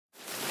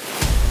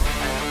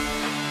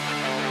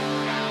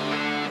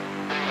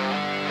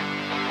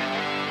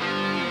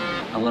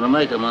I'm gonna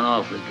make him an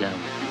offer again.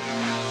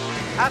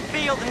 I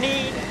feel the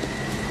need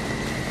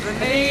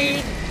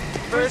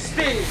for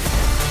speed.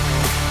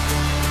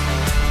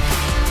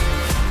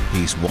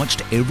 He's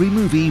watched every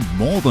movie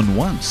more than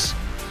once.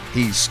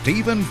 He's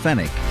Stephen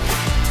Fenech.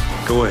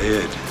 Go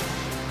ahead.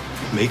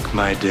 Make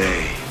my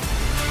day.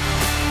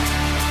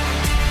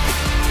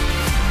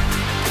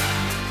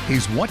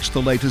 He's watched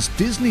the latest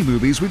Disney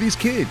movies with his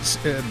kids,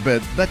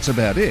 but that's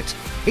about it.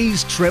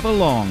 He's Trevor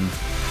Long.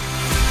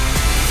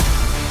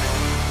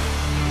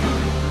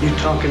 You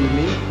talking to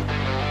me?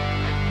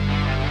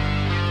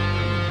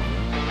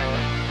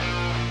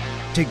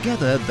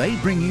 Together, they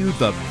bring you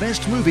the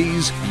best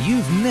movies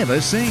you've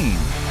never seen.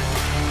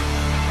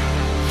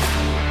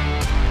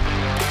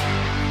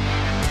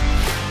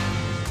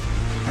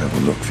 I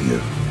will look for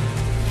you.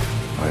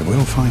 I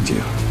will find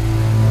you.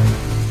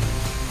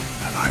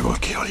 And I will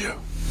kill you.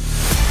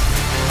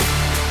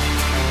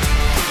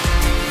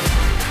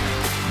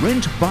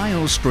 Rent, buy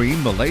or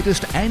stream the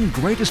latest and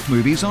greatest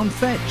movies on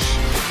Fetch.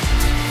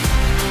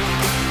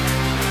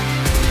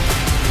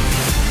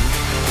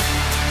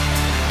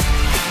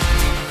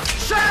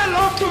 Say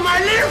hello to my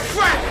little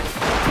friend.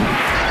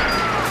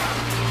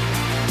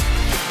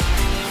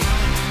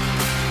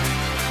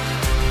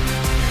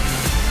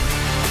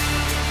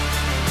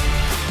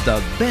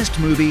 The best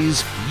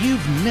movies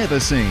you've never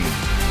seen.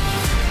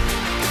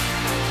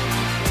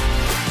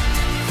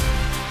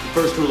 The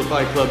first rule of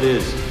Fight Club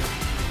is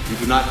you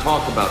do not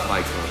talk about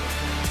Fight Club.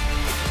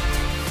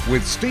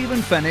 With Stephen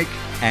Fenech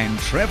and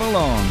Trevor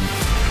Long.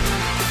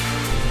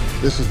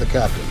 This is the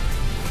captain.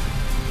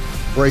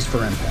 Brace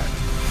for impact.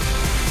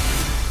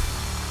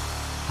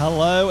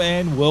 Hello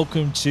and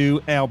welcome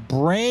to our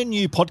brand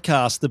new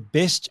podcast, The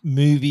Best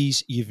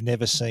Movies You've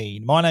Never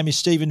Seen. My name is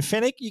Stephen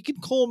Fenech. You can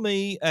call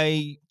me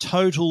a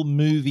total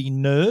movie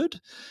nerd,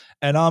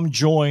 and I'm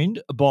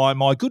joined by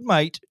my good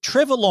mate,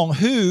 Trevor Long,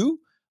 who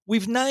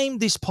we've named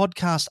this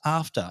podcast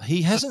after.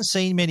 He hasn't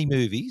seen many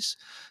movies,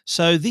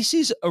 so this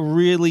is a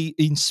really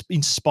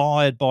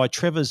inspired by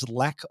Trevor's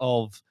lack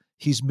of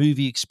his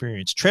movie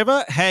experience.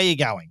 Trevor, how are you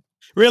going?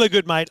 Really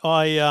good, mate.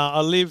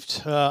 I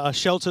lived a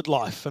sheltered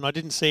life, and I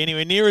didn't see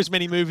anywhere near as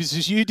many movies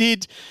as you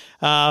did.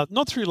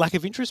 Not through lack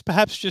of interest,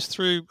 perhaps just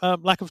through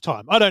lack of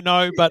time. I don't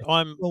know, but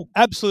I'm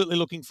absolutely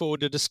looking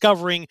forward to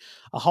discovering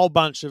a whole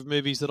bunch of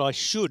movies that I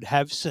should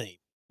have seen.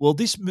 Well,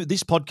 this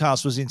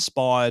podcast was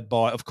inspired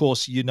by, of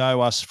course, you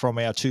know us from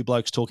our Two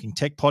Blokes Talking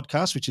Tech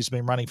podcast, which has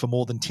been running for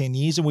more than 10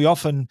 years. And we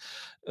often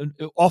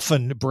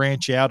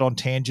branch out on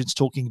tangents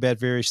talking about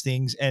various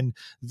things. And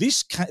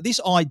this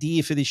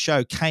idea for this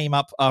show came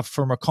up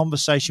from a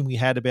conversation we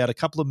had about a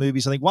couple of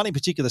movies. I think one in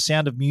particular,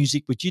 Sound of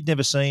Music, which you'd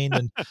never seen.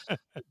 And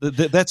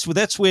that's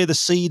where the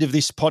seed of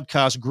this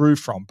podcast grew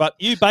from. But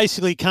you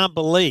basically can't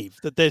believe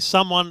that there's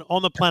someone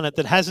on the planet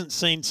that hasn't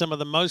seen some of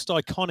the most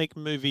iconic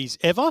movies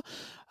ever.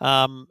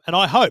 And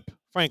I hope,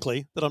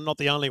 frankly, that I'm not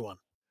the only one.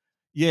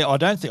 Yeah, I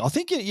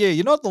think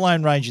you're not the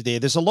Lone Ranger there.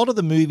 There's a lot of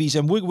the movies,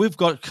 and we've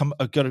got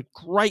a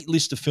great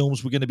list of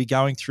films we're going to be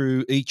going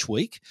through each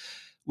week.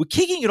 We're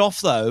kicking it off,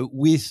 though,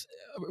 we're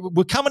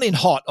coming in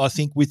hot, I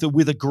think, with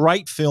a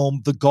great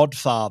film, The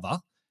Godfather.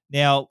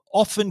 Now,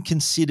 often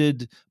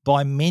considered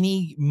by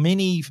many,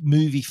 many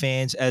movie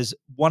fans as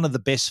one of the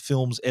best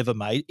films ever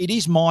made. It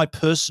is my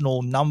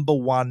personal number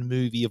one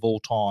movie of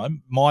all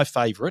time, my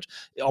favorite.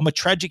 I'm a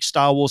tragic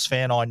Star Wars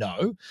fan, I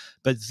know,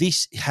 but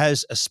this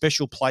has a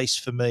special place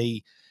for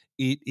me.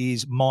 It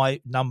is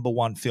my number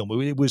one film.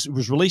 It was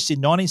released in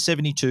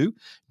 1972,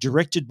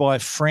 directed by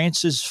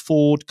Francis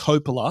Ford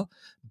Coppola,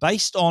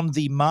 based on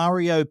the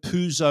Mario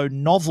Puzo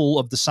novel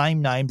of the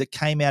same name that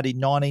came out in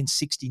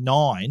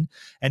 1969.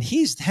 And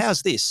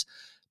how's this?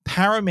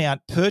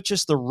 Paramount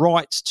purchased the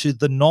rights to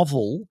the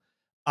novel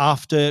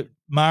after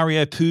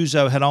Mario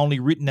Puzo had only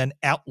written an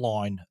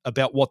outline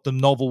about what the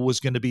novel was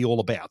going to be all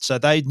about. So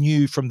they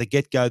knew from the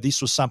get-go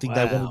this was something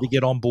they wanted to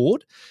get on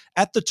board.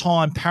 At the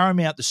time,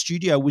 Paramount, the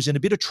studio, was in a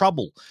bit of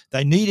trouble.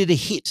 They needed a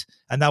hit,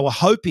 and they were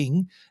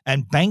hoping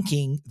and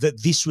banking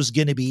that this was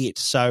going to be it.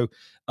 So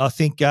I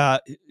think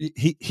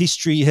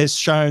history has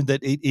shown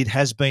that it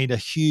has been a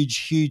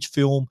huge, huge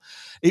film.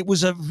 It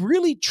was a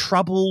really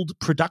troubled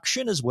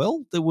production as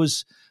well. There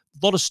was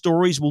a lot of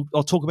stories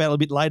I'll talk about a little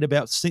bit later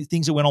about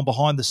things that went on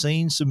behind the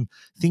scenes, some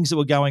things that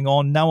were going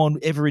on. No one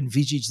ever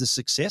envisaged the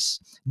success.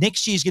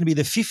 Next year is going to be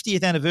the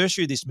 50th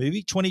anniversary of this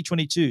movie,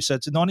 2022. So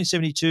it's a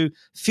 1972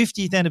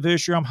 50th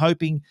anniversary. I'm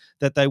hoping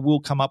that they will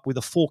come up with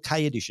a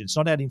 4K edition. It's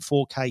not out in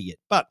 4K yet,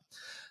 but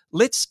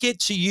let's get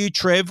to you,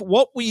 Trev. So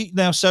we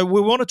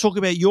want to talk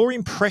about your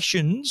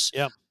impressions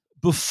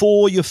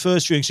before your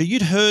first viewing. So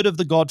you'd heard of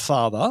The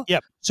Godfather.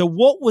 Yep. So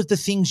what were the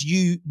things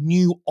you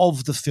knew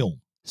of the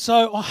film?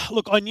 So,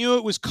 look, I knew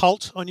it was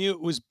cult. I knew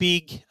it was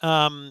big.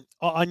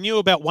 I knew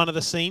about one of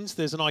the scenes.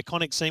 There's an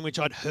iconic scene which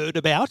I'd heard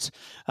about.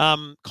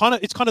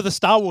 It's kind of the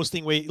Star Wars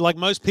thing where, like,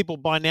 most people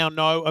by now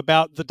know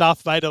about the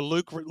Darth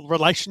Vader-Luke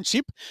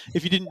relationship.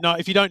 If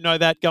you don't know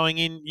that going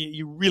in,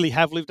 you really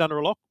have lived under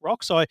a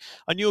rock. So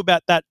I knew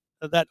about that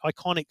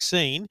iconic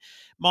scene.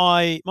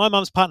 My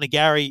mum's partner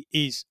Gary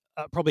is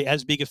probably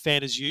as big a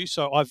fan as you,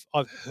 so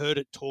I've heard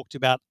it talked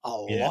about a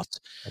lot.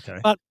 Okay.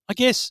 But I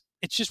guess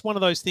it's just one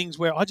of those things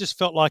where I just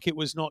felt like it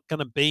was not going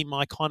to be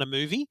my kind of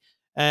movie.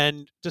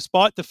 And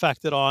despite the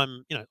fact that I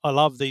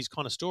love these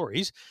kind of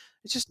stories,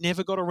 it just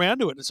never got around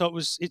to it. And so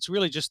it's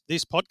really just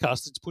this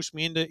podcast that's pushed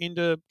me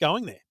into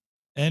going there.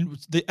 And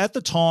at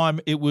the time,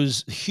 it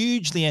was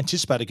hugely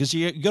anticipated because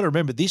you got to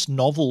remember this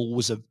novel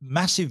was a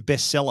massive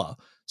bestseller.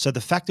 So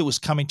the fact that it was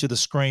coming to the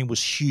screen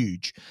was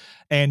huge.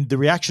 And the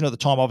reaction at the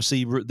time,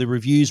 obviously, the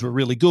reviews were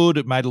really good.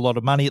 It made a lot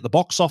of money at the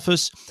box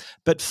office.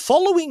 But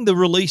following the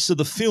release of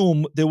the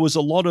film, there was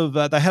a lot of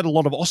they had a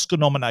lot of Oscar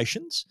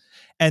nominations.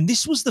 And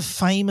this was the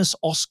famous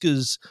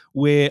Oscars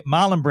where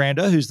Marlon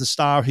Brando, who's the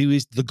star, who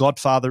is the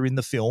Godfather in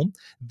the film,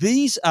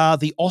 these are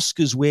the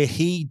Oscars where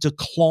he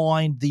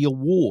declined the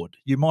award.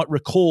 You might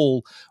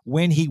recall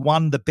when he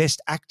won the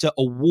Best Actor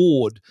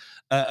award,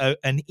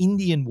 an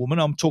Indian woman,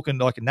 I'm talking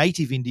like a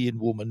native Indian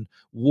woman,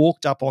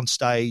 walked up on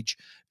stage,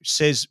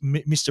 says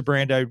Mr.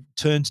 Brando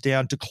turns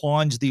down,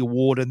 declines the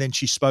award, and then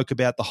she spoke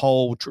about the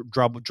whole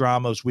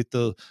dramas with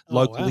the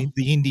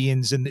the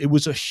Indians, and it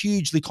was a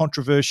hugely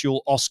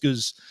controversial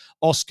Oscars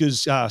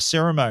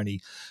ceremony.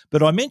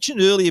 But I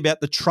mentioned earlier about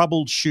the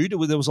troubled shoot.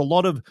 There was a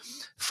lot of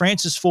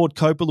Francis Ford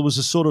Coppola was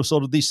a sort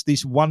of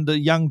this wonder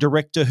young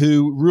director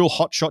who real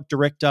hotshot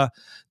director.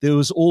 There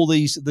was all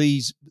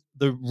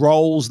the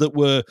roles that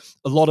were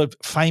a lot of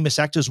famous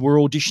actors were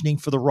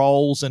auditioning for the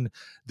roles, and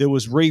there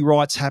was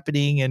rewrites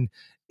happening. And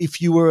if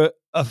you were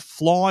a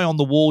fly on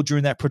the wall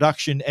during that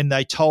production and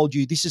they told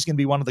you this is going to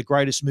be one of the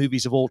greatest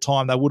movies of all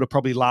time, they would have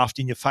probably laughed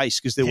in your face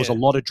because there was a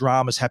lot of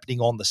dramas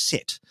happening on the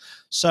set.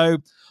 So,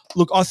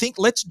 look, I think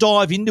let's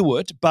dive into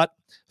it. But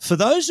for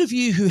those of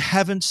you who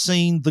haven't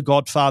seen The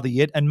Godfather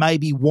yet and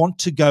maybe want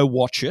to go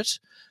watch it,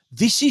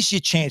 this is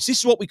your chance. This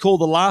is what we call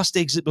the last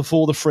exit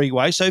before the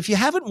freeway. So if you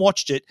haven't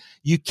watched it,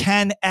 you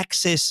can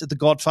access The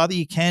Godfather.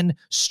 You can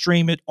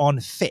stream it on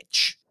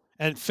Fetch.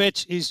 And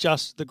Fetch is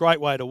just the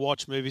great way to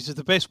watch movies. It's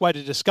the best way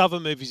to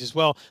discover movies as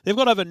well. They've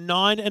got over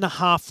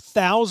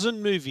 9,500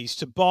 movies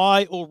to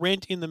buy or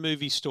rent in the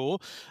movie store,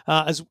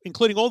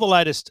 including all the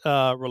latest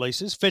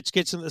releases. Fetch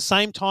gets them at the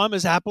same time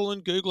as Apple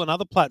and Google and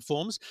other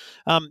platforms.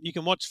 You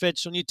can watch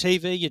Fetch on your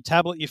TV, your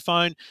tablet, your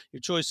phone,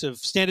 your choice of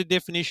standard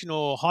definition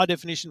or high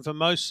definition for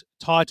most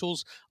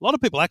titles. A lot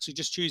of people actually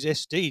just choose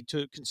SD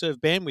to conserve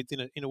bandwidth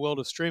in a world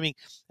of streaming,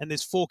 and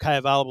there's 4K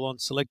available on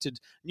selected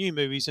new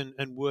movies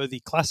and worthy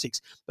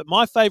classics. But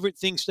my favorite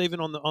thing,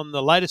 Stephen, on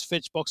the latest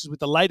Fetch boxes with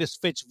the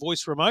latest Fetch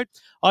voice remote,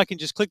 I can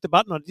just click the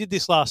button. I did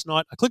this last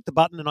night. I clicked the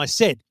button and I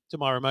said to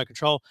my remote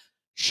control,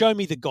 show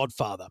me The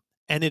Godfather.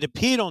 And it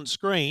appeared on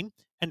screen,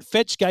 and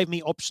Fetch gave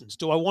me options.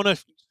 Do I want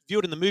to view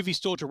it in the movie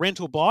store to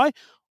rent or buy?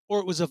 Or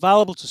it was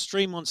available to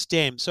stream on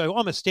Stan. So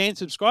I'm a Stan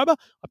subscriber.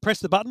 I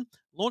pressed the button,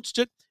 launched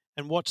it,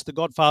 and watched The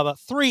Godfather.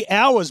 3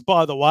 hours,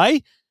 by the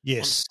way.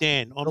 Yes. On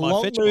Stan, on a my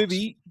long Fetch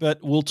movie, box. but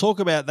we'll talk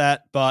about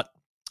that. But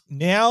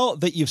now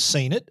that you've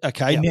seen it,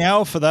 okay,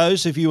 now for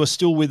those of you who are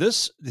still with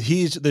us,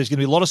 there's going to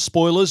be a lot of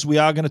spoilers. We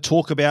are going to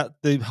talk about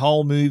the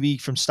whole movie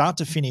from start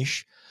to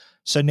finish.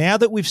 So now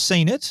that we've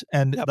seen it,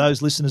 and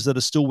those listeners that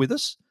are still with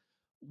us,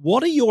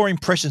 what are your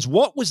impressions?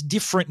 What was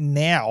different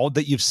now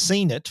that you've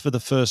seen it for the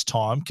first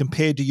time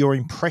compared to your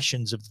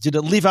impressions of? Did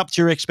it live up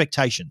to your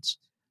expectations?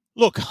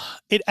 Look,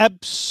 it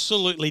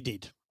absolutely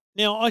did.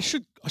 Now, I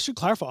should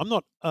clarify. I'm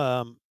not.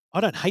 I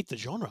don't hate the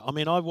genre. I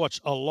mean, I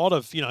watch a lot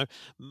of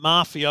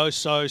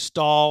mafioso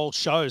style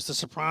shows. The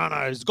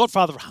Sopranos,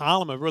 Godfather of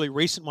Harlem, a really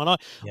recent one. I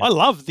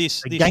love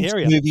this gangster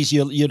area. Movies,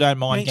 you don't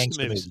mind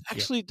gangster movies.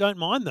 Actually, don't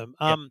mind them.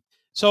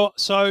 So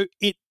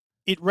it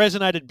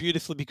resonated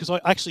beautifully because I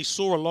actually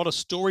saw a lot of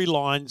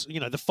storylines,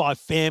 the five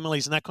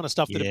families and that kind of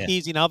stuff that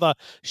appears in other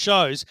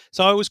shows.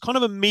 So I was kind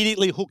of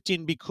immediately hooked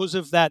in because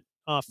of that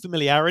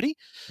familiarity.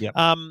 Yep.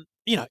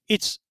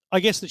 I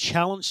guess the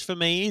challenge for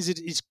me is it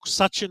is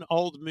such an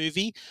old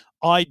movie.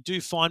 I do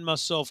find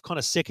myself kind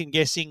of second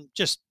guessing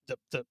just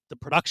the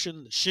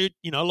production, the shoot,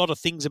 a lot of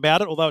things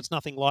about it, although it's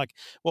nothing like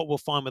what we'll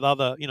find with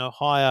other,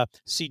 higher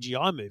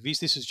CGI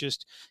movies. This is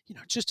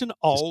just an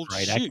old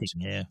great shoot. acting,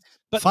 yeah.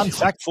 But fun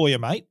fact for you,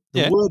 mate.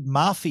 The word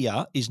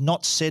mafia is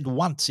not said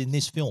once in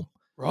this film.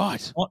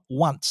 Right. Not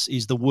once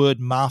is the word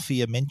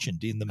mafia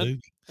mentioned in the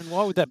movie. And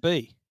why would that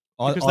be?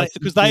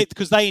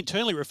 Because they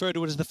internally refer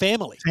to it as the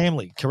family.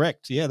 Family,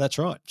 correct. Yeah, that's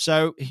right.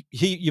 So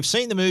you've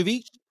seen the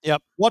movie.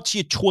 Yep. What's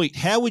your tweet?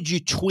 How would you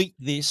tweet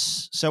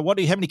this? So how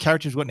many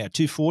characters we got now?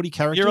 240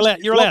 characters?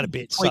 You're allowed a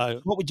bit. So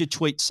what would your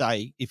tweet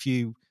say if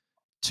you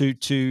to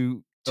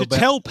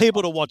tell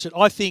people to watch it?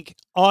 I think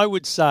I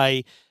would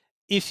say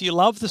if you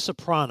love The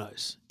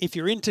Sopranos, if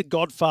you're into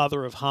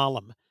Godfather of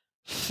Harlem,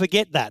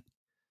 forget that.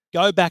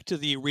 Go back to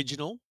the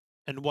original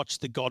and watch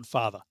The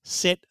Godfather.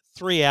 Set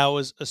 3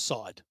 hours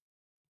aside.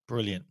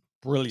 Brilliant.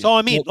 So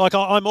I'm in.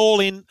 I'm all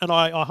in, and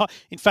I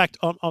in fact,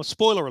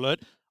 spoiler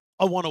alert,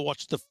 I want to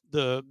watch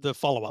the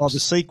follow-ups. Oh, the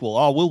sequel.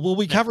 Oh, we'll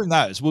be covering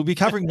those. We'll be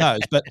covering those.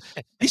 But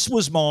this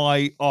was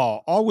I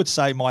would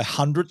say my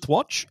 100th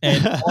watch,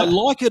 and I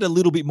like it a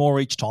little bit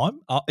more each time.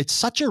 It's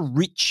such a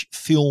rich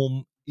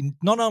film in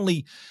not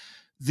only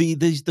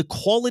the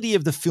quality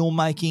of the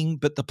filmmaking,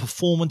 but the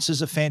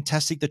performances are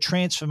fantastic. The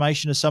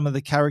transformation of some of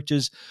the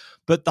characters,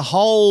 but the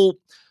whole,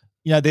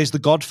 there's the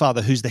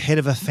Godfather, who's the head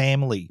of a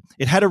family.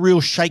 It had a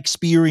real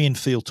Shakespearean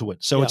feel to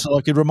it. So It's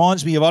like, it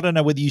reminds me of, I don't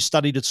know whether you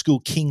studied at school,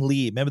 King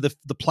Lear. Remember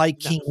the play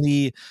King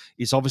Lear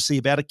is obviously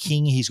about a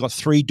king. He's got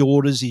 3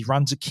 daughters. He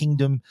runs a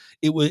kingdom.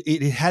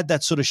 It had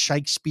that sort of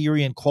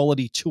Shakespearean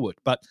quality to it.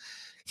 But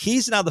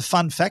here's another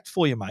fun fact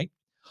for you, mate.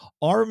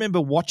 I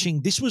remember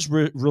watching, this was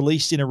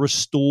released in a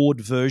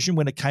restored version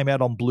when it came out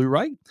on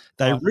Blu-ray.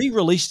 They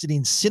re-released it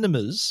in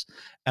cinemas,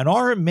 and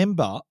I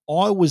remember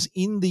I was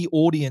in the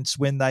audience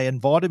when they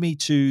invited me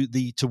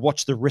to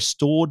watch the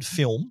restored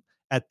film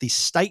at the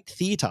State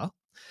Theatre.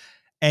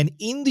 And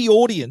in the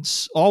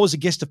audience, I was a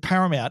guest of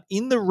Paramount.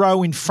 In the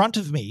row in front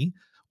of me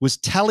was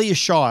Talia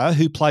Shire,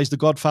 who plays the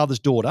Godfather's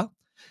daughter,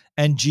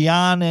 and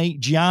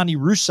Gianni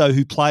Russo,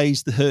 who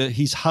plays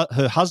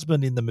her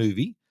husband in the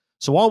movie.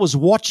 So I was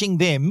watching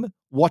them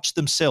watch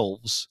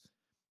themselves,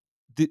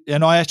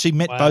 and I actually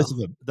met both of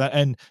them.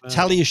 And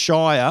Talia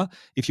Shire,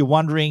 if you're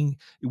wondering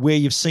where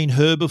you've seen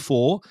her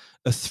before,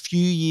 a few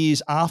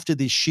years after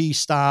this, she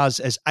stars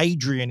as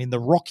Adrian in the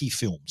Rocky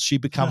films.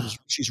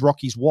 She's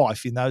Rocky's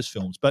wife in those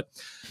films. But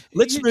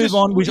let's move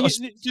on.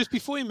 Just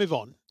before you move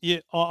on,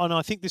 and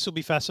I think this will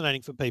be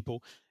fascinating for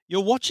people. You're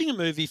watching a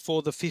movie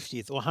for the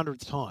 50th or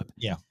 100th time.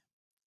 Yeah.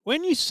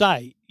 When you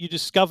say you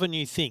discover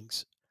new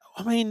things,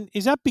 I mean,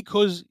 is that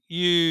because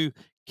you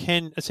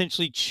can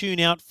essentially tune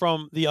out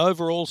from the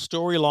overall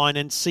storyline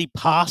and see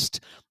past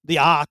the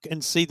arc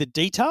and see the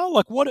detail?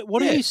 Like, what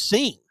are you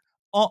seeing?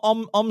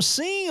 I'm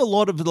seeing a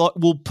lot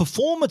of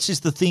performance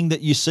is the thing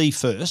that you see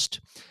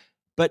first,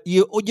 but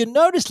you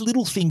notice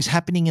little things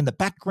happening in the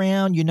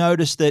background. You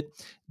notice that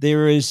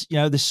there's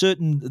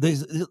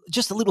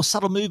just a little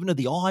subtle movement of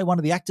the eye. One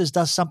of the actors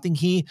does something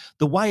here.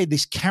 The way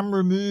this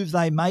camera move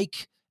they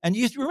make, and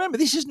you remember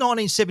this is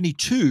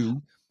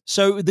 1972.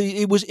 So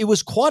it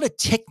was quite a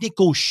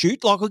technical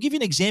shoot. Like, I'll give you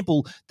an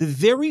example. The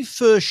very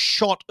first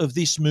shot of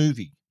this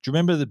movie. Do you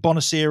remember that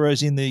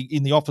Bonacero's in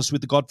the office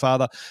with the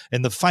Godfather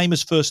and the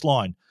famous first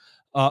line,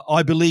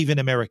 "I believe in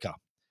America."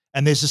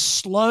 And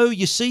there's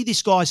you see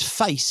this guy's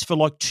face for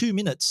like 2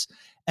 minutes,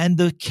 and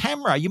the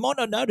camera, you might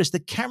not notice, the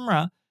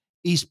camera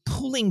is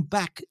pulling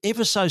back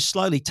ever so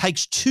slowly. It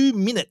takes 2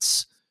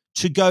 minutes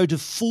to go to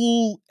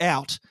full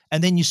out,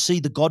 and then you see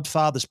the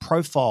Godfather's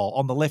profile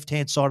on the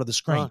left-hand side of the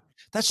screen. Right.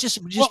 That's just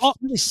well,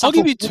 really I'll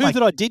give you 2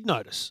 that I did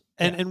notice,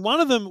 and one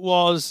of them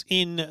was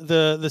in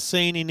the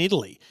scene in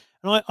Italy.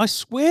 And I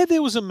swear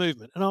there was a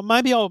movement, and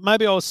maybe I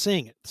was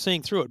seeing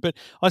through it, but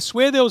I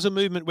swear there was a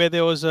movement where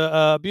there was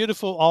a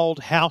beautiful old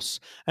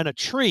house and a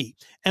tree,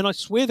 and I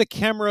swear the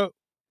camera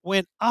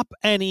went up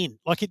and in,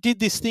 like it did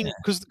this thing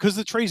because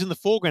the tree's in the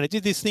foreground. It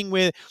did this thing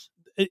where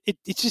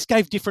it just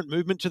gave different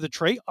movement to the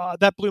tree.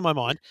 That blew my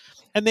mind.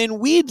 And then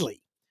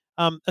weirdly,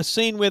 a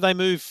scene where they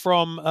move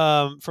from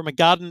a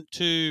garden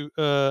to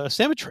a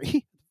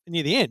cemetery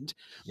near the end.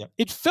 Yep.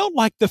 It felt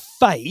like the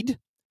fade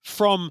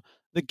from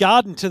the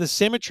garden to the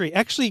cemetery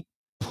actually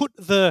put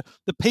the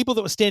people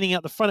that were standing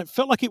out the front. It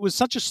felt like it was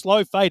such a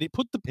slow fade. It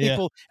put the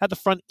people at the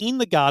front in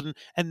the garden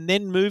and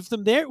then moved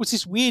them there. It was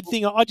this weird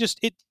thing. I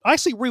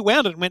actually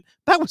rewound it and went,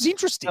 that was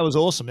interesting. That was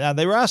awesome. Now,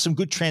 there are some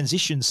good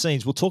transition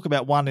scenes. We'll talk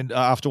about one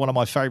after one of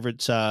my favorite,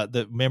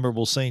 the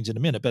memorable scenes in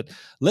a minute. But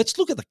let's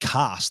look at the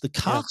cast. The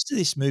cast of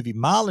this movie,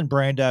 Marlon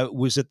Brando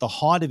was at the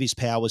height of his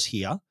powers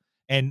here.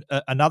 And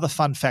another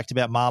fun fact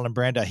about Marlon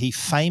Brando, he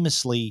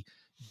famously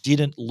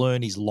didn't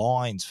learn his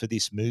lines for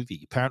this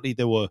movie. Apparently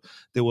there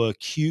were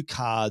cue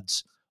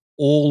cards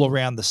all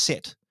around the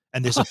set.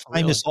 And there's a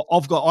famous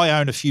I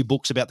own a few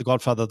books about The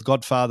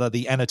Godfather,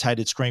 the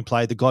annotated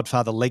screenplay, The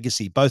Godfather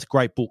Legacy, both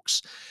great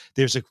books.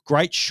 There's a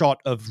great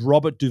shot of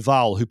Robert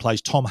Duvall, who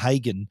plays Tom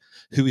Hagen,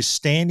 who is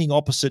standing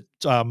opposite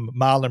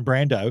Marlon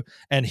Brando,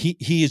 and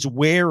he is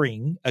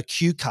wearing a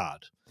cue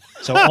card.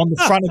 So on the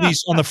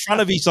front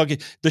of his,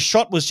 like, the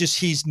shot was just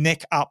his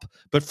neck up,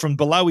 but from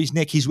below his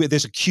neck,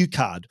 there's a cue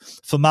card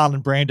for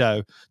Marlon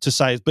Brando to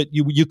say. But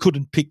you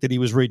couldn't pick that he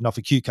was reading off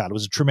a cue card. It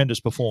was a tremendous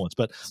performance.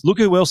 But look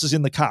who else is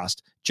in the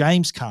cast: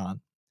 James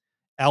Caan,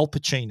 Al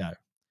Pacino,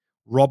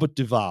 Robert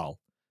Duvall,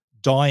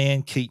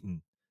 Diane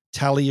Keaton,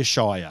 Talia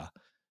Shire,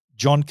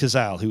 John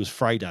Cazale, who was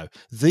Fredo.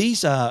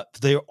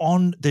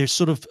 They're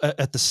sort of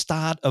at the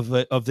start of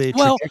their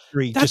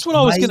trajectory. That's what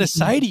I was going to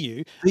say to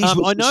you.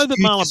 I know that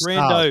Marlon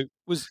Brando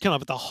was kind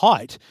of at the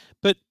height,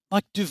 but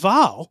like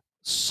Duvall,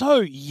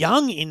 so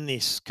young in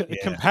this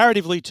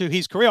comparatively to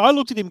his career. I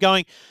looked at him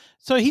going,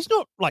 so he's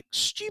not like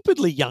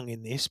stupidly young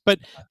in this, but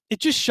it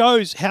just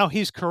shows how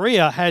his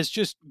career has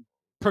just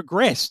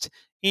progressed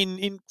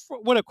in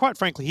what, quite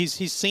frankly, his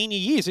senior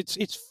years.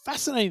 It's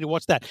fascinating to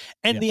watch that.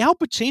 And the Al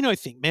Pacino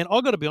thing, man,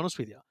 I got to be honest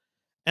with you,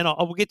 and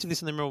I will get to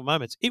this in the memorable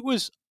moments. It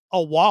was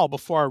a while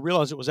before I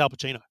realized it was Al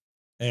Pacino.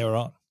 Yeah,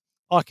 right.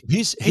 Like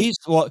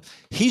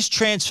his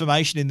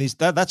transformation in this,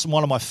 that's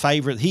one of my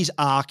favorite. His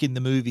arc in the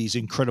movie is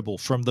incredible,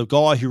 from the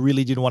guy who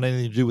really didn't want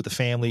anything to do with the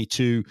family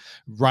to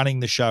running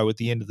the show at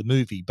the end of the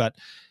movie. But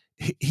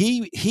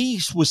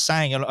he was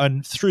saying,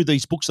 and through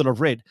these books that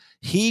I've read,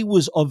 he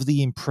was of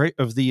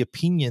the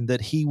opinion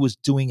that he was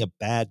doing a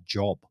bad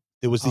job.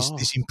 There was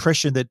this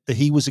impression that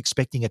he was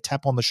expecting a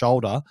tap on the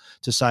shoulder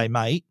to say,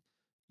 "Mate,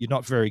 you're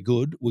not very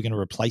good. We're going to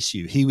replace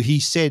you." He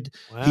said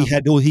he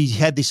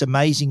had this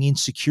amazing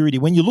insecurity.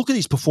 When you look at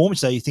his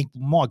performance, though, you think,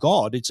 "My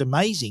God, it's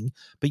amazing,"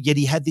 but yet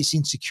he had this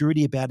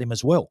insecurity about him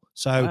as well.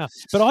 So,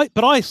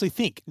 but I actually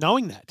think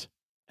knowing that,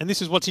 and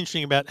this is what's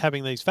interesting about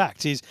having these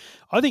facts, is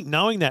I think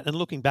knowing that and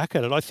looking back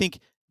at it, I think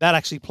that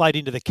actually played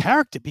into the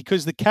character,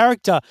 because the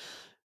character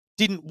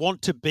didn't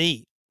want to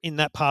be in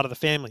that part of the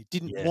family,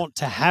 didn't want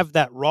to have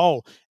that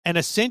role. And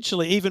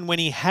essentially, even when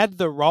he had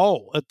the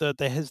role as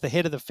the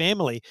head of the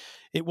family,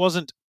 it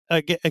wasn't,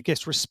 I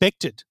guess,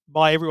 respected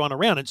by everyone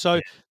around. And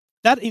so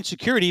that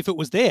insecurity, if it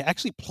was there,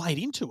 actually played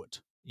into it.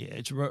 Yeah,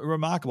 it's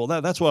remarkable.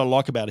 That's what I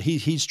like about it.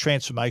 His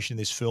transformation in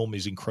this film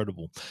is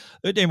incredible.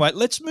 But anyway,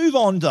 let's move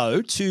on,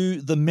 though,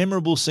 to the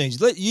memorable scenes.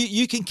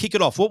 You can kick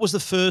it off. What was the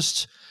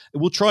first?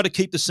 We'll try to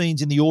keep the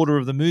scenes in the order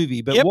of the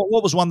movie, but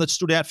what was one that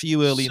stood out for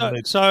you early in the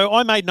movie? So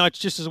I made notes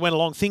just as I went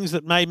along, things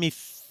that made me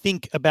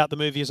think about the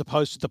movie as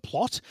opposed to the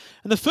plot.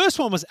 And the first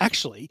one was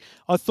actually,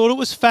 I thought it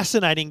was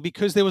fascinating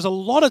because there was a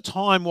lot of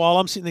time while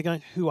I'm sitting there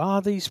going, who are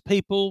these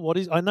people?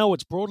 I know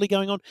what's broadly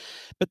going on,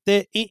 but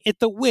they're at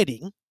the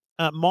wedding.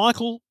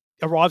 Michael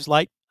arrives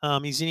late.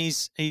 He's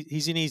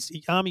in his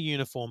army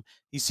uniform.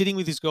 He's sitting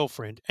with his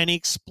girlfriend, and he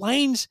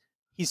explains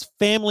his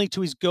family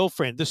to his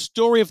girlfriend, the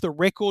story of the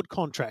record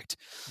contract.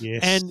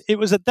 Yes. And it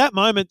was at that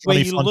moment where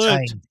you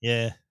learned,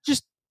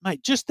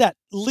 just that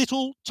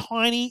little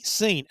tiny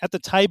scene at the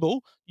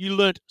table, you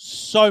learned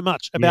so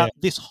much about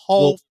this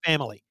whole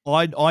family.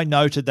 I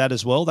noted that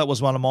as well. That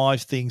was one of my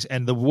things.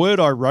 And the word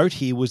I wrote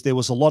here was there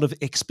was a lot of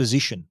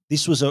exposition.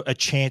 This was a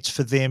chance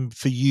for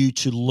you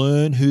to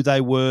learn who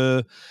they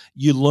were.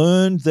 You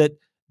learned that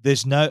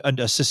there's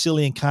a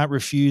Sicilian can't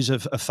refuse a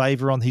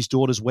favor on his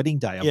daughter's wedding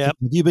day. Have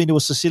you been to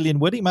a Sicilian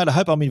wedding, mate? I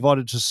hope I'm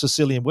invited to a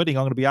Sicilian wedding.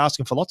 I'm going to be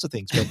asking for lots of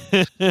things.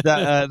 But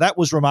that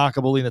was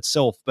remarkable in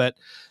itself. But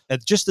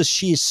just the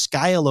sheer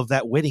scale of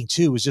that wedding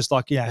too was just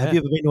like, have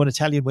you ever been to an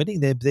Italian wedding?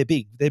 They're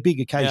big. They're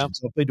big occasions.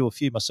 Yeah. I've been to a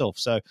few myself.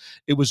 So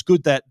it was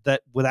good that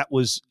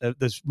was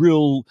this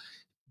real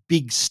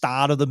big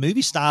start of the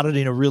movie, started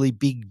in a really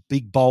big,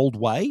 bold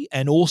way.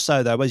 And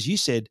also, though, as you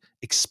said,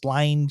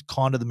 explained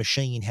kind of the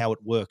machine, how it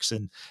works.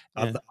 And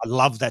I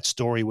love that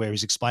story where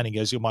he's explaining,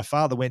 goes, my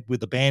father went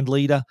with the band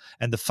leader,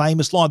 and the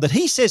famous line that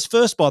he says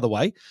first, by the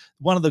way,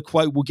 one of the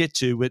quote we'll get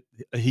to, but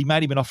he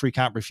made him an offer he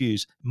can't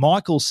refuse.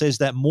 Michael says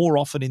that more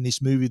often in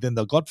this movie than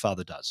the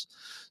Godfather does.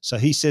 So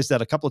he says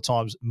that a couple of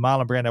times.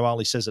 Marlon Brando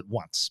only says it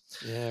once.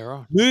 Yeah,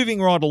 right. Moving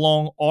right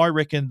along, I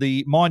reckon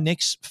my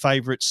next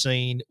favorite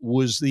scene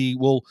was the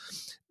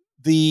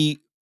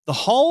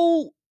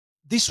whole.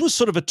 This was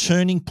sort of a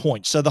turning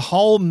point. So the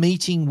whole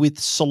meeting with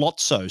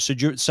Sollozzo.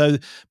 So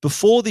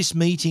before this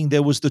meeting,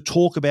 there was the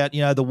talk about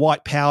the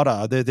white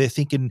powder. They're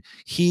thinking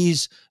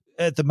here's.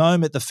 At the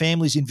moment, the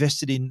family's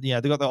invested in,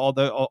 they've got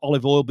the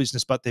olive oil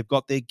business, but they've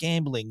got their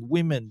gambling,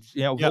 women,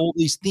 all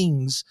these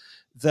things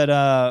that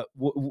are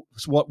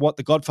what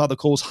the Godfather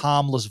calls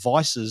harmless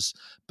vices.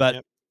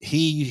 But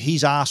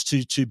he's asked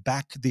to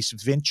back this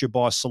venture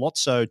by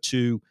Sollozzo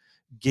to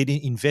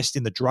invest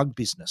in the drug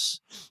business.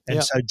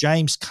 And so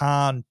James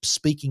Caan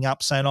speaking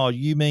up saying, "Oh,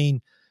 you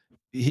mean,"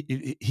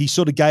 he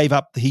sort of gave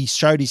up. He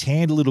showed his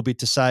hand a little bit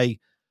to say,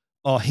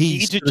 he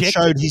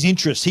showed his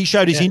interest. He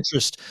showed his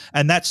interest,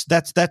 and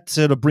that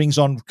sort of brings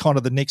on kind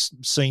of the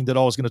next scene that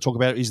I was going to talk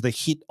about is the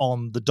hit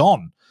on the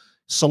Don.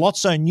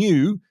 Sollozzo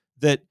knew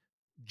that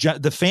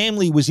the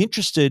family was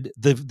interested.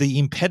 The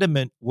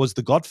impediment was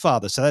the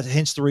Godfather, so that's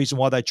hence the reason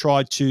why they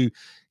tried to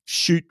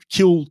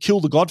kill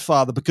the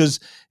Godfather, because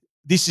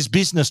this is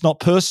business, not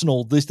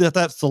personal. That's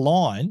the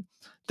line.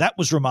 That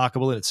was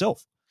remarkable in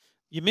itself.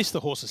 You missed the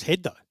horse's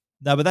head, though.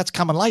 No, but that's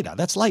coming later.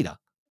 That's later.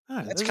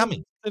 No, that's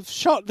coming. They've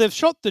shot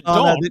the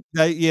Don.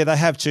 No, they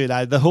have to.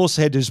 No, the horse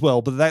head as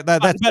well. But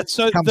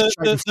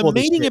the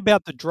meeting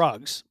about the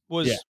drugs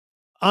was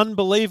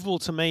unbelievable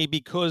to me,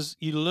 because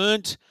you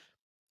learnt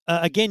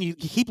again. You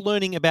keep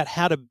learning about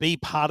how to be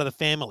part of the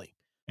family.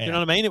 Yeah. You know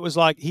what I mean? It was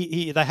like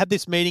they had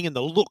this meeting, and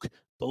the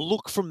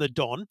look from the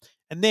Don,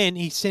 and then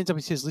he sends up.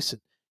 He says,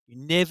 "Listen, you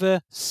never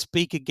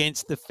speak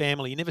against the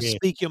family. You never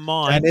speak your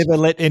mind. Don't ever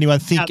let anyone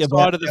think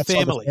about outside the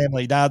family."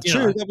 No,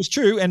 true. That was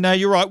true. And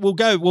you're right.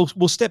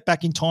 We'll step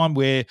back in time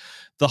where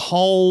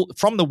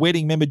from the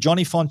wedding, remember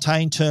Johnny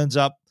Fontaine turns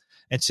up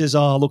and says,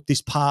 "Oh, look,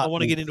 this part. I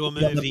want to get into a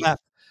movie."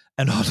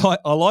 And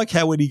I like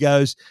how when he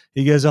goes,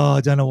 "Oh,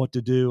 I don't know what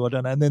to do. I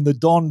don't know." And then the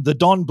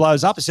Don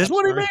blows up and says,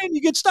 "What do you mean?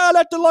 You can start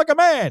acting like a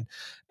man."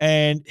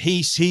 And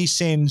he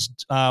sends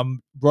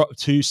Tom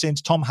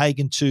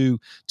Hagen to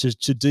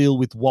deal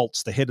with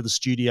Waltz, the head of the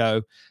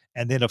studio.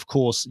 And then, of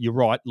course, you're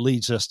right,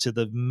 leads us to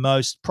the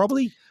most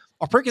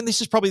I reckon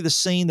this is probably the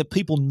scene that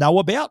people know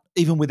about,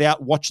 even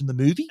without watching the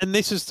movie. And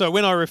this is, so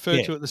when I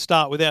referred to it at the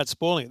start, without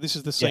spoiling it, this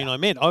is the scene I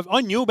meant.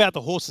 I knew about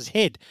the horse's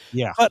head,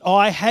 but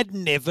I had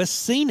never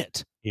seen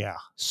it. Yeah.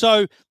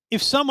 So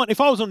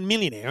if I was on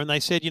Millionaire and they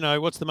said,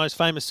 what's the most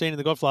famous scene in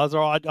The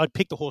Godfather, I'd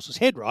pick the horse's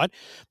head, right?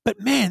 But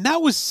man,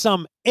 that was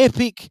some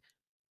epic.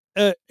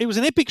 It was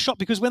an epic shot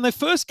because when they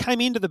first came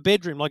into the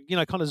bedroom, like,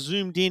 kind of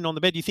zoomed in on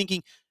the bed, you're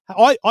thinking,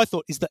 I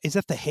thought, is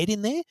that the head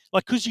in there?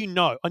 Like, because I knew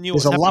there's it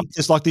was a lump.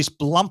 There's like this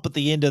lump at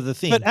the end of the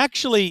thing. But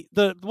actually,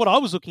 what I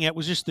was looking at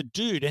was just the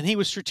dude, and he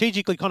was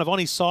strategically kind of on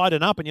his side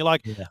and up, and you're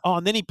like, oh,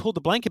 and then he pulled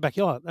the blanket back.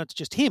 Oh, that's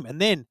just him.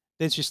 And then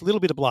there's just a little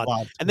bit of blood.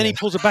 And then he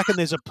pulls it back, and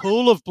there's a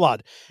pool of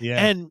blood.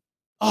 Yeah. And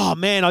oh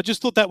man, I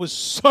just thought that was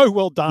so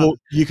well done. Well,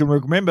 you can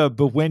remember,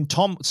 but when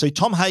Tom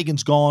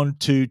Hagen's gone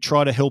to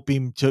try to help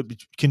him, to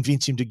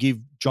convince him to give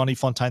Johnny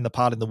Fontaine the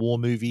part in the war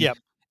movie. Yep.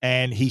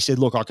 And he said,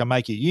 look, I can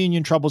make your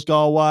union troubles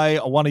go away.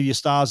 One of your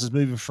stars is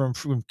moving from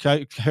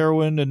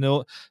heroin,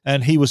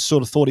 and he was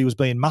sort of thought he was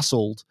being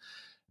muscled.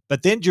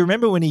 But then, do you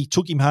remember when he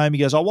took him home? He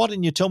goes, "Oh, why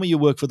didn't you tell me you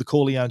work for the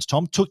Corleones,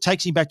 Tom?"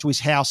 Takes him back to his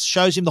house,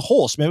 shows him the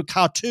horse. Remember,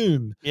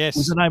 Khartoum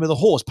was the name of the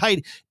horse.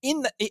 Paid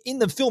in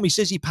the film, he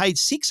says he paid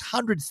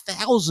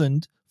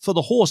 $600,000 for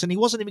the horse, and he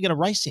wasn't even going to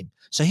race him.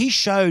 So he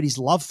showed his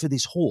love for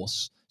this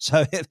horse.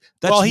 So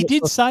he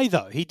did say,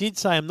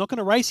 I'm not going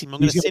to race him. I'm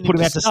going to send him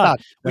to stud,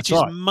 which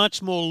is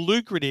much more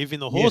lucrative in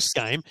the horse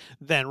game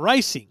than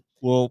racing.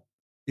 Well,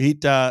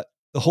 the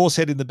horse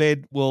head in the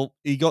bed. Well,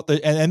 he got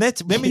and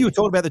that's, remember you were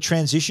talking about the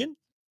transition.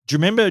 Do you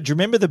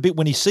remember the bit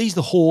when he sees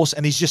the horse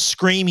and he's just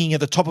screaming at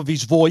the top of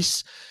his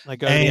voice?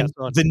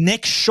 The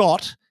next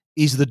shot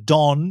is the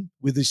Don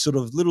with this sort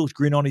of little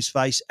grin on his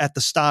face at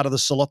the start of the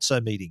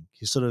Sollozzo meeting.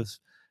 He's sort of,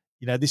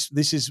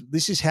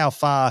 this is how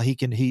far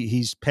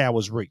his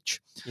powers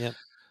reach. Yeah.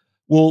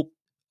 Well,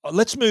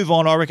 let's move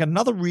on. I reckon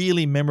another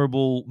really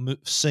memorable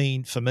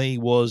scene for me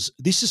was,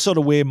 this is sort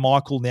of where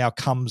Michael now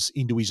comes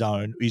into his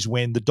own, is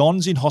when the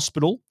Don's in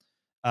hospital.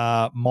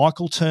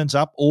 Michael turns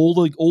up. All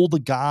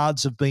the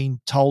guards have been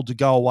told to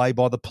go away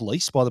by the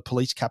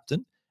police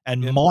captain,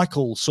 and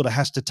Michael sort of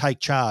has to take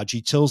charge.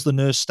 He tells the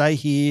nurse, "Stay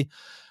here.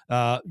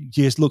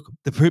 Yes, look,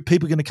 the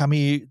people are going to come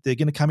here. They're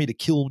going to come here to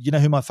kill. You know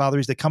who my father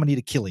is? They're coming here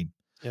to kill him."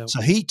 Yep.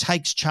 So he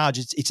takes charge.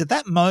 It's at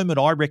that moment,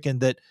 I reckon,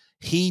 that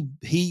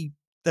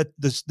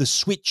the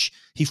switch.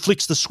 He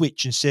flicks the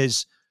switch and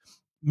says,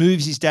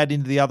 moves his dad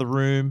into the other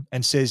room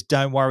and says,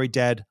 "Don't worry,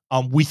 Dad.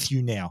 I'm with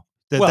you now."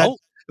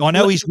 I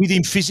know he's with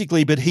him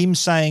physically, but him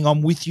saying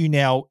 "I'm with you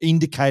now"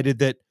 indicated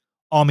that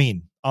I'm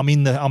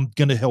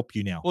going to help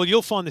you now. Well,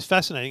 you'll find this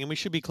fascinating, and we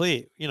should be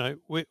clear.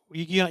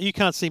 You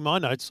can't see my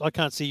notes. I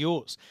can't see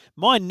yours.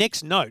 My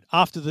next note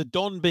after the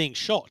Don being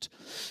shot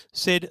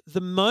said,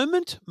 the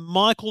moment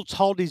Michael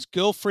told his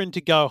girlfriend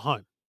to go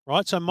home,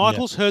 right? So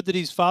Michael's heard that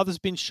his father's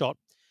been shot,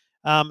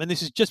 and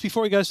this is just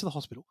before he goes to the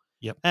hospital.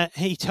 Yep.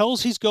 He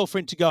tells his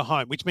girlfriend to go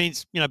home, which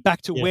means,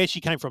 back to where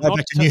she came from, not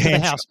back to New the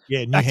Hampshire. house,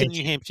 Back to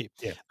New Hampshire.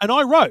 Yeah. And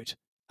I wrote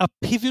a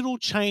pivotal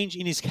change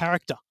in his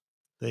character.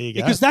 There you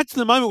go. Because that's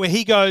the moment where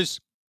he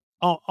goes,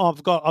 "Oh,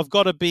 I've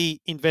got to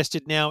be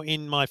invested now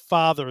in my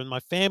father and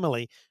my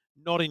family,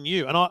 not in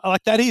you." And I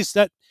like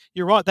that.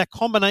 You're right. That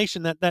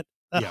combination, that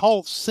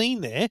whole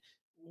scene there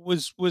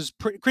was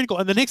pretty critical.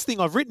 And the next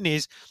thing I've written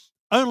is,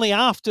 only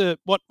after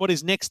what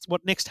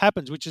next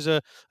happens, which is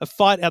a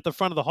fight out the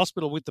front of the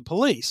hospital with the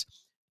police.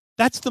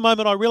 That's the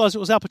moment I realized it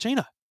was Al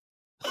Pacino.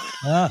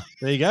 There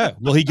you go.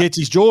 Well, he gets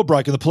his jaw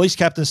broken. The police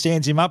captain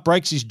stands him up,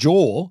 breaks his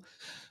jaw.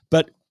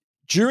 But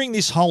during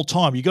this whole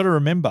time, you got to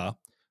remember,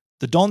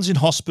 the Don's in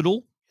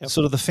hospital. Yep.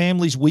 Sort of the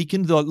family's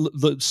weakened. The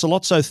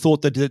Sollozzo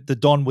thought that the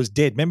Don was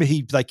dead. Remember,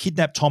 they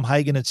kidnapped Tom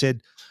Hagen and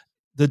said,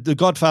 the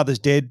Godfather's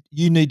dead.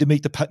 You need to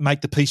make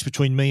the peace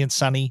between me and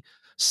Sonny.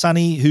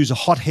 Sonny, who's a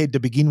hothead to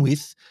begin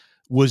with,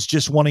 was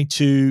just wanting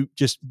to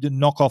just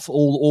knock off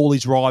all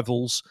his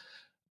rivals.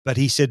 But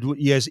he said,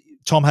 yes,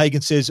 Tom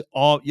Hagen says,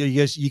 "Oh,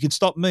 yes, you can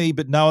stop me,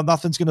 but no,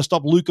 nothing's going to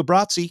stop Luca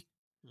Brasi."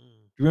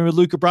 Remember,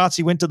 Luca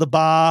Brasi went to the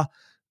bar.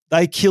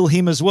 They kill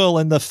him as well.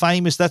 And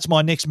that's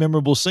my next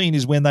memorable scene,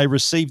 is when they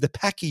receive the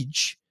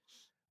package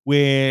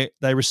where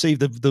they receive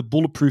the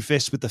bulletproof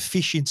vest with the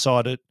fish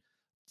inside it.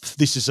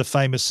 This is a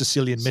famous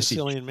Sicilian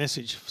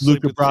message.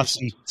 Luca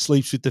Brasi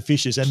sleeps with the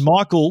fishes. And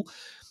Michael,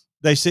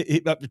 they said,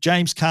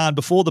 James Caan,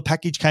 before the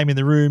package came in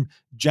the room,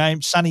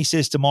 Sonny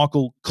says to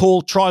Michael,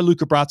 try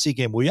Luca Brasi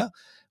again, will you?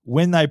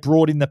 When they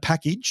brought in the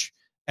package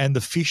and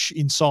the fish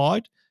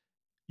inside,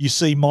 you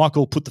see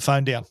Michael put the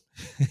phone down.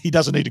 He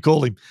doesn't need to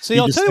call him. See,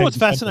 I'll tell you what's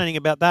fascinating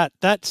about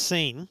that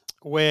scene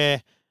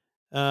where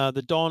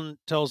the Don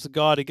tells the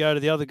guy to go to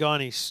the other guy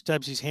and he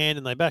stabs his hand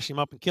and they bash him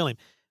up and kill him.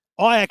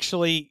 I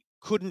actually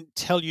couldn't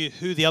tell you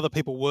who the other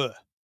people were.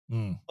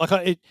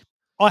 Like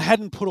I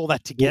hadn't put all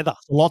that together.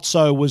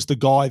 Sollozzo was the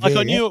guy there. Like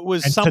I knew it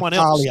was someone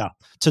else.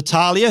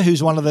 Tartaglia,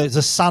 who's one of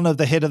the son of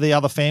the head of the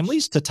other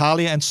families.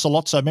 Tartaglia and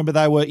Sollozzo. Remember,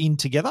 they were in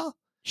together.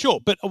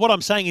 Sure, but what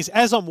I'm saying is,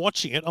 as I'm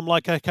watching it, I'm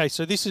like, okay,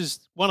 so this is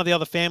one of the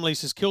other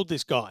families has killed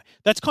this guy.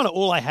 That's kind of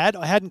all I had.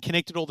 I hadn't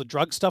connected all the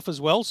drug stuff as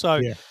well.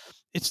 So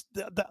it's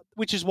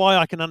which is why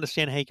I can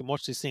understand how you can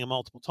watch this thing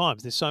multiple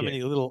times. There's so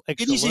many little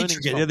extra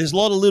learnings. There's a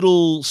lot of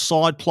little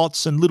side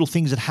plots and little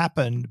things that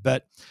happen,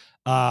 but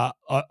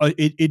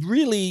It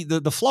really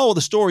the flow of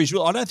the story is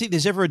real. I don't think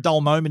there's ever a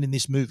dull moment in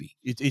this movie.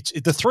 It's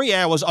the 3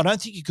 hours. I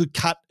don't think you could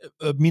cut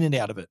a minute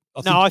out of it.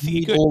 I think you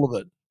need could. all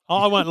of it.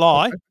 I won't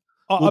lie,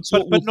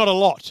 Okay. but not a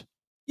lot.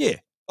 Yeah.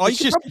 Oh, It's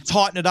you could just- probably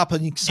tighten it up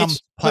in some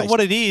But place.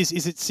 what it is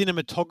it's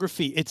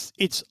cinematography.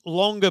 It's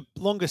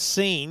longer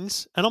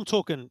scenes, and I'm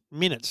talking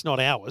minutes, not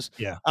hours.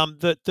 Yeah.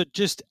 That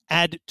just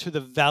add to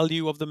the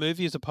value of the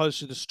movie as opposed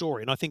to the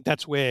story. And I think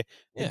that's where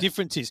the Yeah.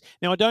 difference is.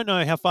 Now, I don't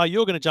know how far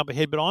you're going to jump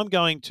ahead, but I'm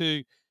going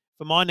to,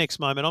 for my next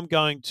moment, I'm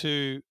going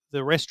to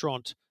the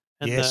restaurant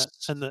and Yes.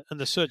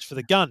 the search for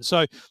the gun.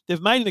 So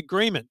they've made an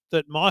agreement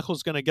that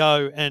Michael's going to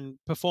go and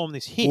perform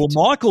this hit. Well,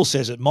 Michael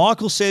says it.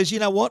 Michael says, "You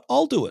know what?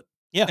 I'll do it."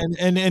 Yeah.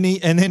 And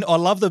then I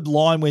love the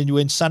line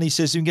when Sonny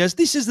says to him, goes,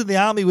 "This isn't the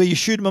army where you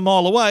shoot them a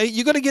mile away.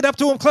 You got to get up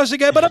to them close and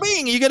go, bada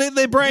bing. You got to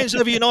their brains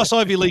over your nice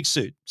Ivy League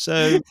suit."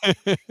 So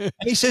and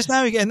he says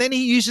no, and then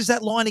he uses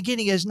that line again.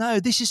 He goes, "No,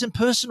 this isn't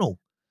personal.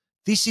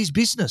 This is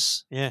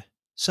business." Yeah.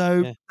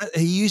 So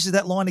he uses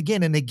that line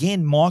again, and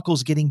again,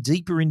 Michael's getting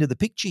deeper into the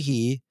picture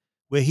here,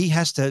 where he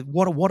has to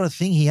what a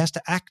thing he has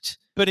to act.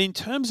 But in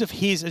terms of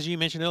his, as you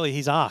mentioned earlier,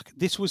 his arc,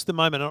 this was the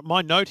moment.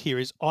 My note here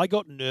is I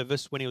got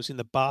nervous when he was in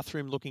the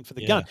bathroom looking for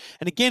the gun.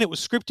 And again, it was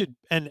scripted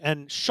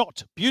and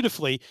shot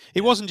beautifully.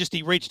 It wasn't just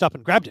he reached up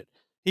and grabbed it.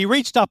 He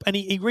reached up and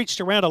he reached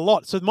around a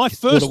lot. So my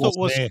first thought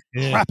was,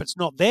 crap, it's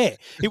not there.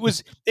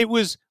 It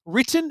was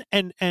written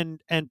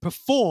and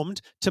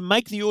performed to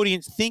make the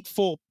audience think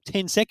for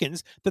 10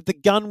 seconds that the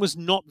gun was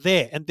not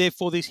there and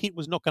therefore this hit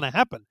was not going to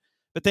happen.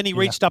 But then he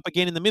reached up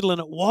again in the middle and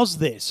it was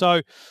there.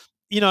 So,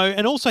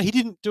 and also he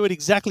didn't do it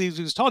exactly as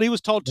he was told. He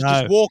was told to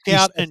just walk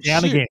out and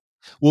shoot. Again.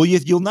 Well,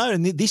 you'll know,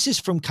 and this is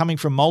from coming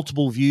from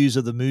multiple views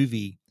of the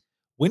movie.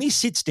 When he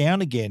sits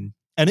down again,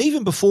 and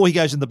even before he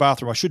goes in the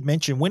bathroom, I should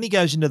mention, when he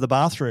goes into the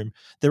bathroom,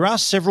 there are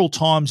several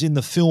times in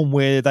the film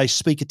where they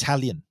speak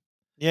Italian.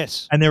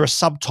 Yes. And there are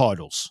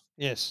subtitles.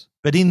 Yes.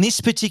 But in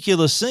this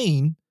particular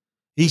scene,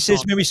 he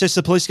says to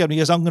the police captain, he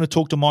goes, "I'm going to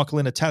talk to Michael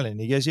in Italian."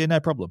 He goes, "Yeah, no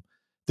problem."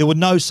 There were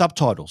no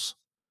subtitles.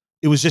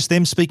 It was just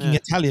them speaking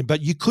Italian,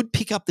 but you could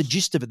pick up the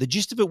gist of it. The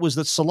gist of it was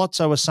that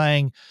Sollozzo was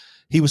saying,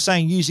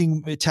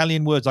 using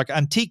Italian words like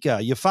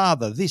antica, your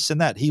father, this and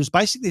that. He was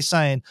basically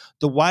saying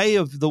the way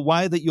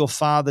that your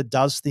father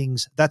does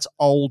things, that's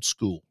old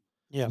school.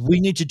 Yeah. We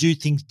need to do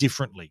things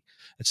differently.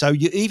 And so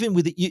even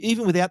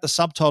without the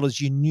subtitles,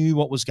 you knew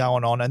what was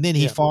going on. And then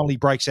he finally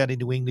breaks out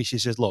into English. He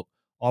says, "Look,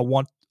 I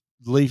want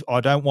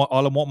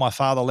my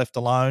father left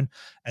alone."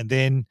 And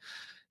then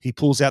he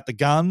pulls out the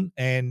gun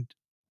and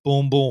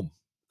boom, boom.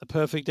 The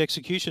perfect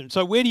execution.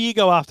 So where do you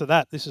go after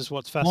that? This is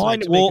what's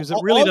fascinating to me because it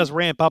really does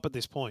ramp up at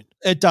this point.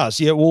 It does,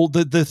 yeah. Well,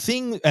 the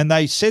thing, and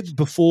they said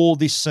before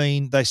this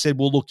scene, they said,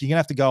 "Well, look, you're gonna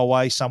have to go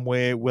away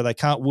somewhere where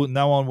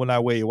no one will know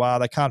where you are.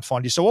 They can't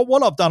find you." So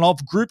what I've done,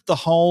 I've grouped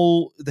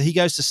he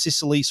goes to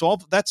Sicily. So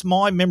that's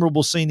my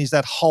memorable scene, is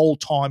that whole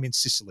time in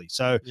Sicily.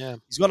 So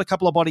he's got a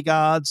couple of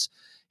bodyguards.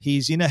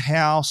 He's in a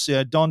house.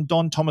 Don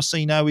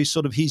Tomasino is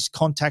sort of his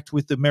contact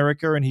with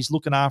America, and he's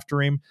looking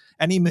after him,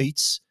 and he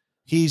meets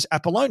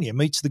Apollonia,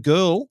 meets the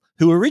girl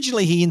who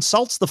originally he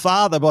insults the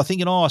father by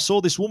thinking, "Oh, I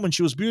saw this woman.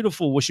 She was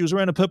beautiful. Well, she was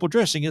wearing a purple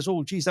dress." And he goes,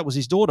 "Oh, geez, that was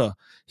his daughter."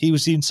 He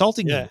was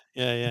insulting him.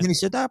 Yeah. And then he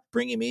said,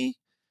 bring him here.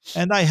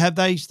 And they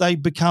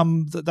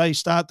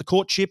start the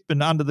courtship,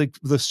 and under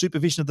the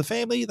supervision of the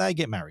family, they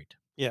get married.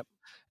 Yep.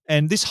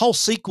 And this whole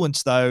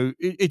sequence, though,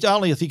 it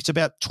only, I think it's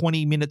about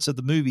 20 minutes of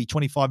the movie,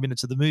 25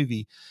 minutes of the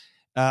movie.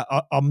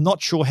 I'm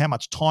not sure how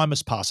much time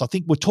has passed. I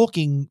think we're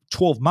talking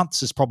 12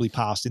 months has probably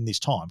passed in this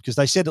time, because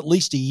they said at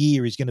least a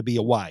year is going to be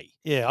away.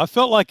 Yeah, I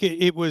felt like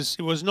it was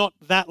not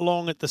that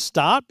long at the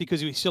start because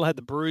he still had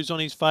the bruise on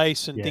his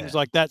face and things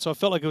like that. So I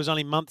felt like it was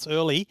only months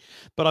early,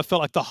 but I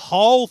felt like the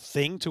whole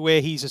thing to where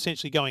he's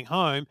essentially going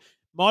home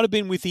might have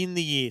been within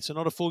the year, so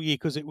not a full year,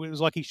 because it was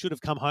like he should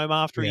have come home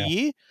after a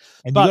year.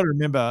 And you got to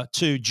remember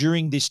too,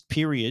 during this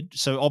period,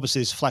 so obviously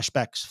there's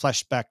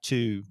flashback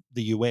to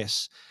the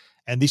US.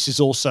 And this is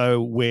also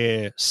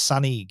where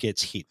Sonny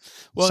gets hit.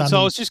 Well,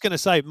 so I was just going to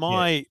say,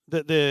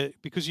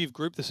 because you've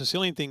grouped the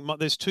Sicilian thing,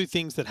 there's two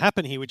things that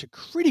happen here which are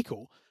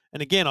critical.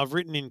 And again, I've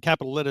written in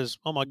capital letters,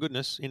 "Oh my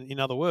goodness," in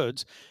other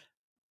words,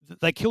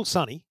 they kill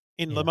Sonny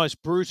in the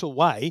most brutal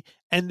way.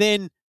 And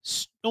then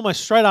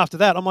almost straight after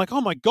that, I'm like,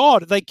 "Oh my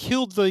God, they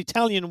killed the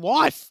Italian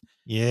wife."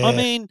 Yeah. I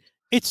mean,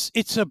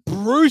 it's a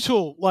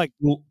brutal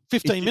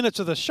 15 minutes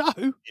of the show.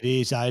 It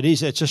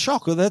is. It's a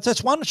shock.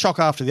 That's one shock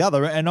after the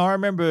other. And I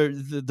remember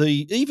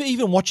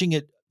even watching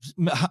it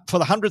for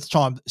the 100th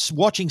time,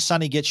 watching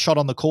Sonny get shot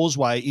on the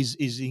causeway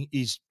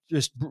is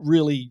just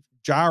really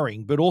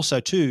jarring. But also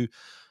too,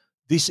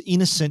 this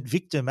innocent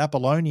victim,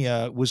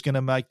 Apollonia, was going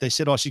to make. They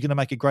said, "Oh, she's going to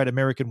make a great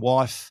American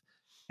wife."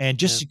 And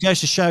just it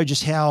goes to show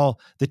just how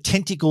the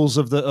tentacles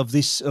of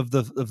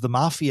the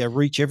mafia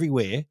reach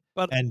everywhere.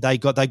 And they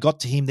got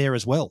to him there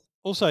as well.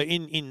 Also,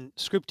 in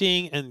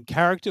scripting and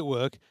character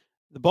work,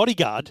 the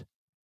bodyguard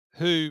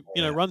who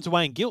runs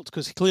away in guilt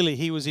because clearly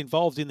he was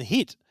involved in the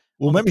hit.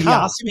 Well, remember he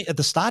asked him at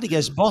the start. He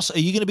goes, "Boss, are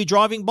you going to be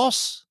driving,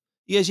 boss?"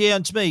 He goes, "Yeah,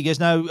 it's me." He goes,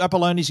 "No,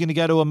 Apollonia's going to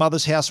go to her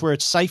mother's house where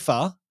it's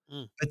safer."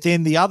 But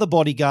then the other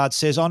bodyguard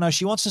says, "Oh no,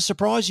 she wants to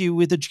surprise you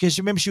with it because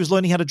remember she was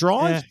learning how to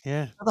drive."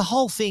 Yeah. The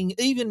whole thing,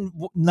 even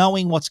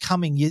knowing what's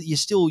coming, you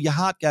still your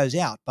heart goes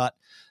out. But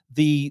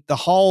that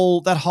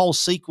whole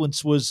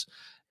sequence was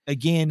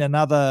again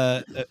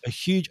another a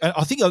huge.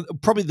 I think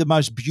probably the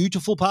most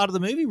beautiful part of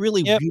the movie.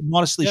 Really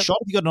modestly shot.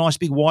 If you got a nice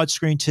big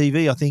widescreen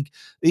TV, I think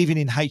even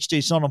in HD,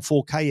 it's not on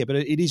 4K yet, but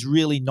it is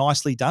really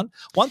nicely done.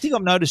 One thing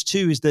I've noticed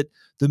too is that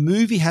the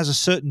movie has a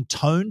certain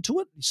tone to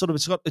it.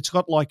 It's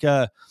got like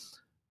a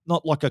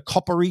not like a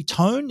coppery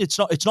tone. It's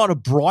not a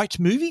bright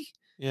movie.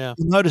 Yeah.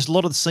 You'll notice a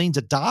lot of the scenes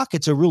are dark.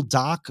 It's a real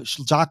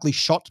darkly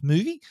shot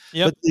movie.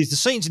 But the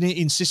scenes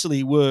in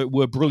Sicily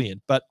were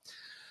brilliant. But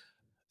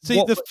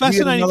see, the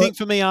fascinating thing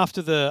for me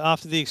after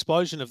the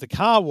explosion of the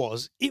car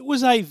was it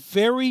was a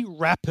very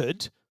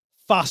rapid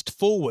fast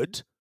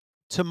forward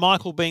to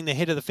Michael being the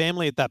head of the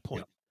family at that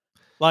point.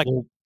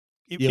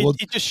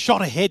 It just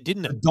shot ahead,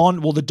 didn't it?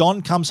 The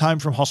Don comes home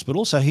from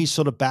hospital, so he's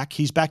sort of back.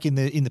 He's back in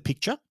the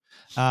picture.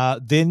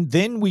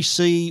 Then we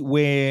see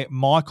where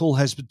Michael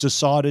has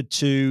decided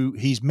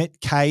he's met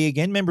Kay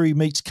again. Remember, he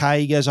meets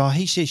Kay. He goes,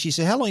 she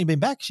said, how long have you been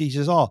back? She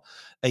says,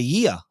 a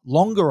year,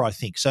 longer, I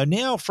think. So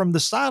now from the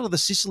start of the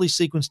Sicily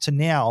sequence to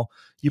now,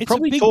 you're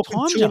probably talking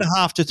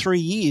 2.5 to 3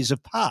 years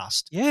have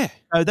passed. Yeah.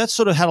 So that's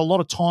sort of had a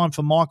lot of time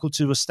for Michael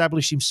to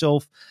establish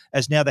himself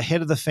as now the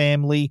head of the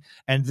family.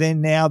 And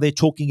then now they're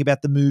talking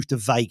about the move to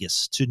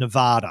Vegas, to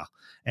Nevada,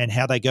 and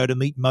how they go to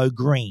meet Mo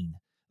Green.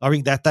 I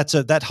think that's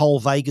that whole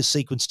Vegas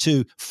sequence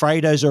too.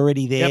 Fredo's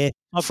already there. Yep.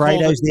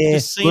 Fredo's there.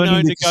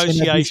 Casino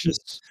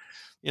negotiations.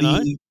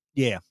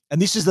 Yeah. And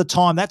this is the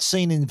time, that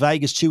scene in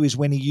Vegas too is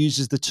when he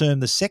uses the term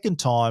the second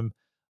time,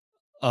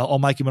 I'll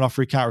make him an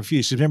offer he can't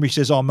refuse. So remember, he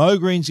says, Mo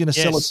Green's going to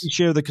sell a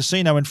share of the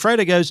casino. And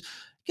Fredo goes,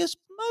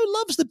 Mo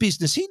loves the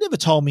business. He never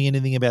told me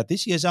anything about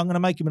this. He goes, I'm going to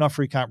make him an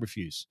offer he can't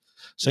refuse.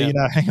 So,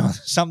 hang on,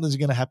 something's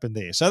going to happen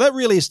there. So that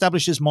really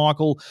establishes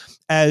Michael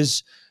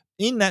as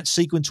in that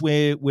sequence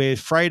where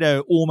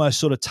Fredo almost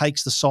sort of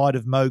takes the side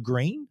of Mo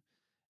Green.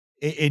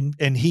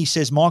 And he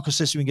says, Michael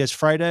says to him, he goes,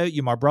 Fredo,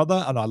 you're my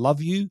brother and I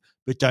love you,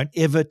 but don't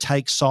ever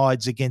take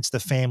sides against the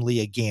family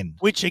again.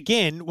 Which,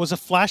 again, was a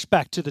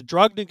flashback to the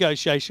drug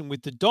negotiation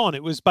with the Don.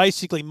 It was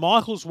basically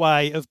Michael's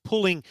way of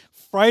pulling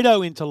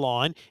Fredo into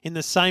line in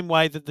the same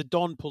way that the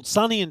Don pulled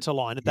Sonny into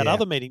line at that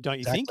other meeting, don't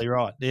you think? Exactly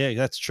right. Yeah,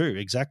 that's true.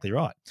 Exactly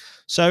right.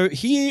 So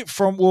here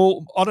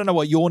I don't know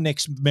what your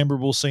next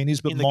memorable scene is,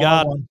 but in the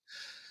garden.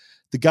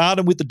 The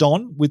garden with the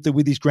Don, with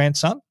his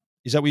grandson.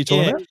 Is that what you're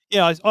talking about?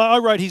 Yeah, I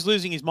wrote he's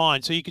losing his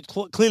mind. So you could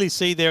clearly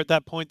see there at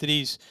that point that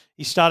he's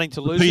starting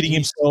to lose repeating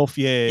himself.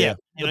 Yeah.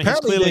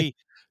 Apparently,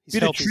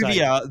 bit of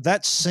trivia,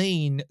 that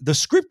scene, the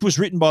script was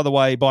written, by the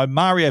way, by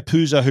Mario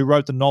Puzo, who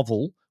wrote the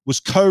novel, was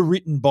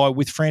co-written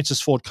with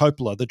Francis Ford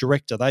Coppola, the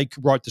director. They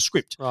wrote the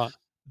script. Right.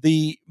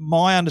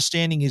 My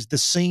understanding is the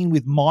scene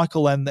with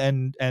Michael and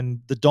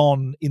the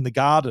Don in the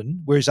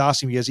garden, where he's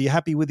asking me, are you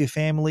happy with your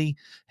family?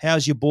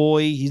 How's your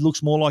boy? He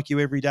looks more like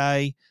you every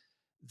day.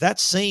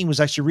 That scene was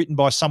actually written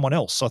by someone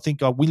else. I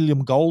think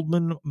William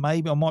Goldman,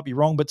 maybe I might be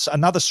wrong, but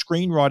another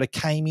screenwriter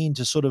came in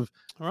to sort of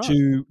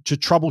to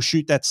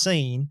troubleshoot that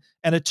scene,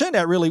 and it turned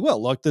out really well.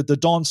 Like the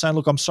Don saying,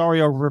 "Look, I'm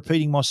sorry, I'm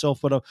repeating myself,"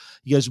 but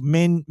he goes,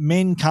 "Men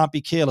can't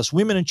be careless.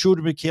 Women and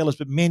children be careless,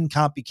 but men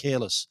can't be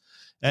careless."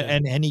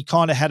 And he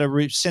kind of had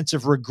a sense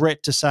of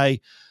regret to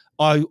say,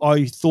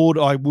 I thought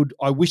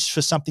I wished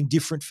for something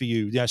different for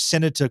you.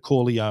 Senator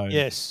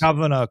Corleone,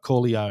 Governor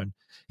Corleone.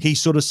 He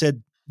sort of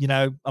said,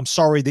 I'm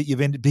sorry that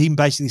you've ended, him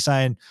basically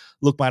saying,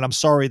 look, mate, I'm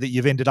sorry that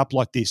you've ended up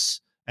like this.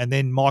 And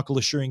then Michael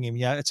assuring him,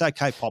 it's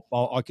okay, Pop,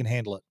 I can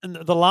handle it. And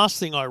the last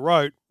thing I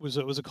wrote was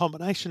a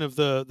combination of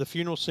the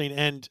funeral scene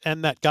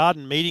and that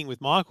garden meeting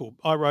with Michael.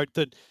 I wrote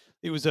that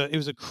it was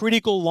a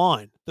critical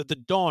line that the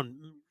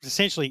Don,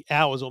 essentially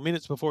hours or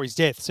minutes before his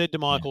death, said to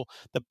Michael,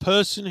 the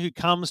person who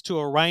comes to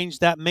arrange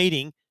that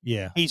meeting,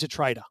 he's a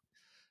traitor.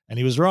 And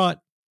he was right.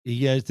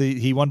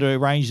 He wanted to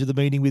arrange the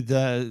meeting with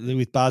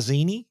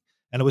Barzini.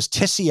 And it was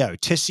Tessio.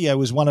 Tessio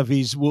was one of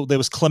his. Well, there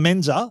was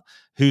Clemenza,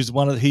 who's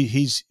one of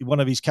his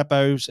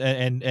capos,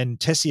 and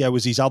Tessio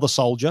was his other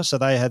soldier. So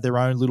they had their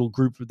own little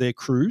group of their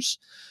crews.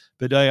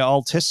 But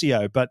old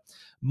Tessio. But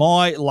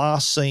my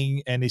last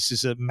scene, and this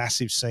is a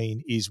massive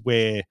scene, is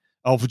where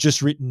I've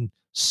just written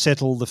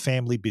settle the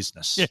family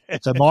business.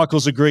 So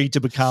Michael's agreed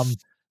to become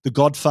the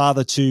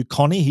godfather to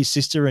Connie, his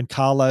sister, and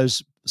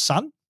Carlo's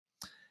son.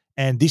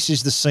 And this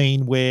is the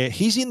scene where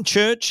he's in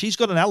church. He's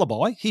got an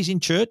alibi. He's in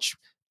church,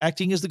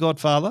 acting as the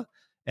godfather,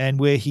 and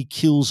where he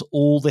kills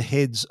all the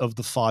heads of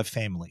the 5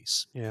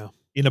 families. Yeah.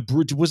 In a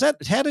brutal, was that,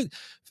 how did,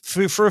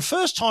 for a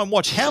first time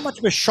watch, how much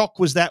of a shock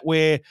was that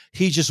where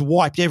he just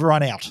wiped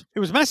everyone out? It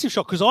was a massive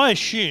shock because I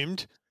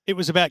assumed it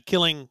was about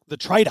killing the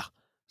traitor.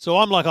 So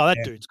I'm like, that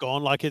dude's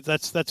gone. Like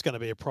that's going to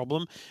be a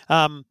problem.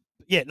 And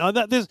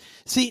that's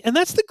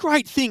the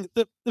great thing.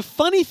 The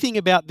funny thing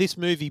about this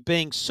movie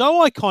being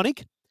so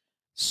iconic,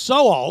 so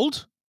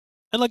old,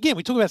 and again,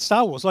 we talk about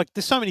Star Wars. Like,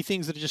 there's so many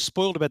things that are just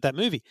spoiled about that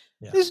movie.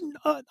 Yeah.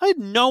 I had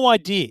no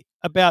idea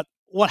about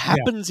what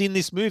happens in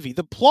this movie.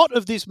 The plot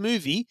of this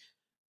movie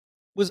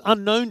was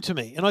unknown to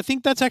me. And I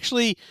think that's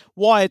actually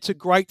why it's a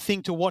great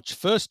thing to watch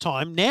first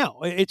time now.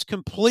 It's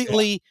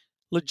completely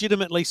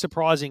legitimately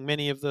surprising,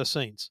 many of the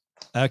scenes.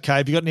 Okay,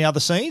 have you got any other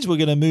scenes? We're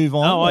going to move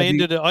on. No, I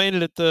ended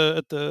at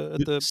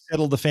the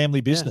settle the family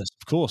business,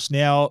 of course.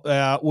 Now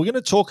we're going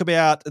to talk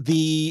about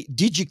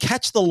Did you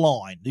catch the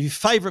line? Your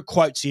favourite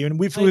quotes here, and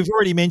we've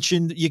already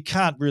mentioned you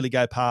can't really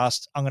go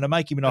past. I'm going to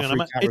make him an offer.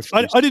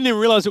 I didn't even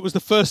realize it was the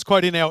first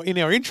quote in our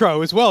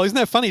intro as well. Isn't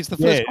that funny? It's the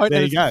first quote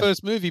and it's the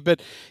first movie.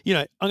 But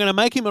I'm going to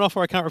make him an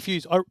offer I can't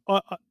refuse. I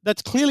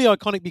that's clearly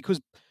iconic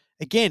because,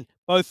 again,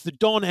 both the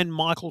Don and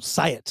Michael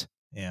say it.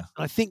 Yeah,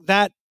 I think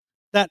that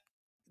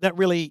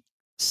really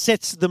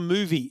sets the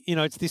movie.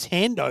 It's this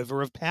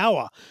handover of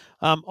power.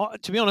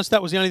 To be honest,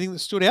 that was the only thing that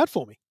stood out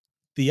for me.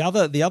 The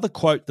other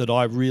quote that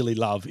I really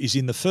love is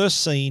in the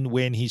first scene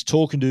when he's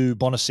talking to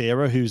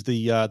Bonacera, who's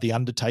the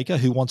Undertaker,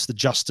 who wants the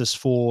justice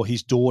for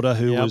his daughter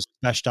who was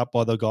bashed up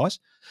by the guys.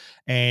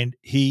 And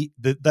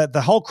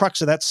the whole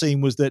crux of that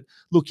scene was that,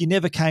 look, you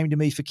never came to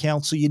me for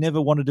counsel, you never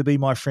wanted to be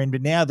my friend,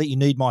 but now that you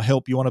need my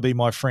help, you want to be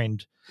my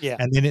friend. Yeah.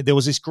 And then there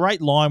was this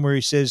great line where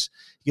he goes,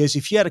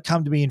 if you had to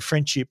come to me in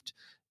friendship,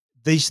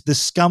 the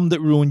scum that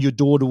ruined your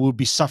daughter will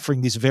be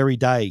suffering this very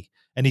day.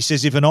 And he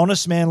says, if an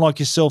honest man like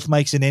yourself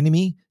makes an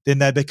enemy, then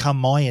they become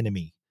my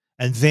enemy,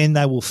 and then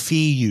they will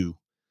fear you.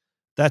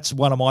 That's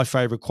one of my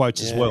favorite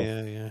quotes as well.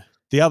 Yeah.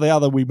 The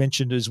other we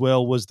mentioned as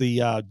well was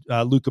the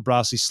Luca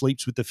Brasi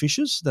sleeps with the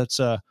fishes. That's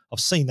I've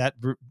seen that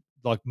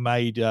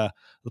made the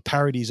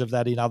parodies of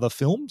that in other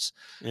films.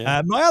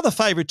 Yeah. My other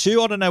favorite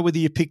too, I don't know whether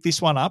you picked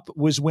this one up,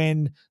 was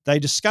when they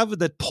discovered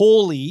that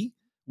Paulie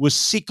was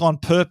sick on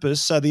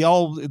purpose. So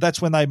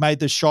that's when they made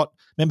the shot.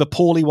 Remember,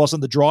 Paulie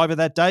wasn't the driver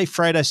that day.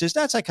 Fredo says,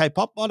 that's okay,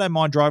 Pop. I don't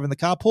mind driving the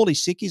car.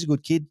 Paulie's sick. He's a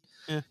good kid.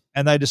 Yeah.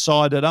 And they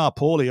decided,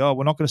 Paulie,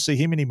 we're not going to see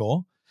him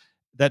anymore.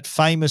 That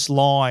famous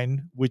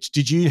line, which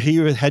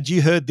had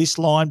you heard this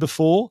line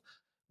before,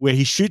 where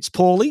he shoots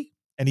Paulie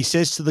and he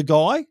says to the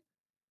guy,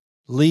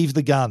 leave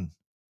the gun,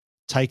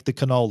 take the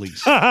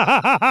cannolis.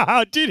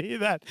 I did hear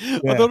that. Yeah.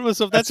 I thought to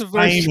myself, that's a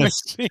very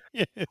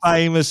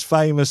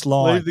famous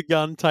line. Leave the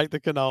gun, take the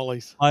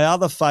cannolis. My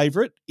other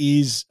favorite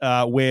is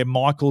where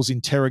Michael's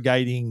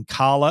interrogating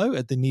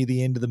Carlo near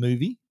the end of the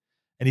movie.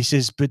 And he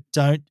says,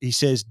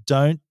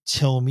 don't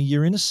tell me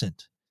you're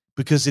innocent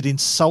because it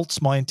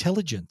insults my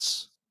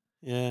intelligence.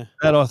 Yeah.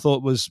 That I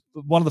thought was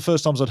one of the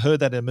first times I'd heard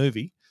that in a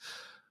movie.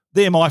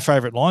 They're my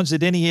favourite lines.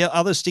 Did any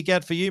others stick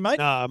out for you, mate?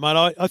 No,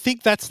 mate. I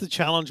think that's the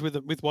challenge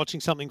with watching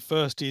something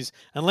first is,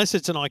 unless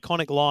it's an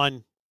iconic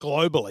line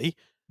globally,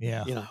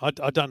 I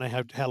don't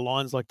know how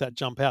lines like that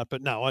jump out.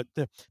 But no,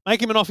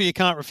 make him an offer you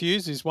can't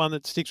refuse is one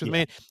that sticks with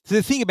me. So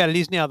the thing about it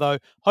is now, though,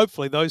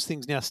 hopefully those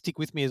things now stick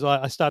with me as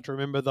I start to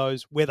remember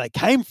those, where they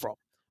came from.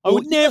 I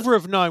would never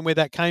have known where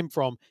that came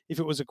from if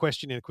it was a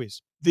question in a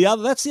quiz.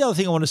 That's the other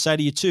thing I want to say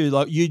to you too.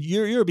 Like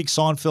you're a big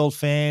Seinfeld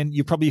fan.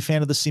 You're probably a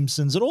fan of The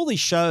Simpsons and all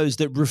these shows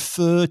that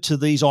refer to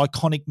these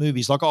iconic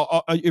movies. Like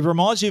it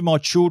reminds me of my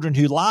children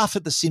who laugh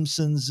at The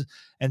Simpsons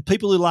and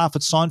people who laugh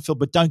at Seinfeld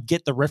but don't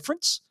get the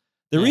reference.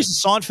 There is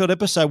a Seinfeld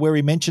episode where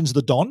he mentions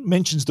the Don,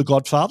 mentions the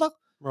Godfather.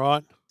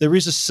 Right. There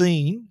is a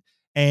scene,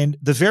 and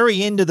the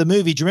very end of the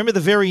movie. Do you remember the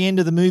very end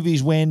of the movie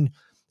is when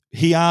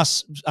he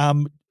asks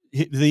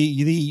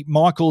the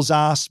Michael's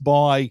asked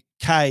by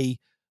Kay,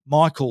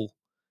 Michael,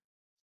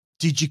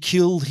 did you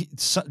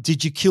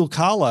kill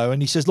Carlo?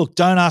 And he says, look,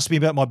 don't ask me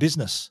about my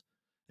business.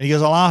 And he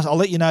goes, I'll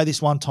let you know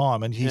this one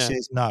time. And he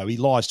says, no, he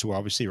lies to her,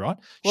 obviously, right?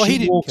 Well,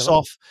 he walks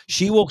off.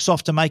 She walks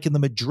off to making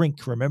them a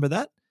drink. Remember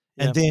that?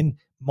 Yeah. And then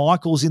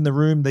Michael's in the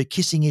room. They're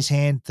kissing his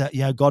hand.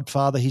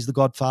 Godfather. He's the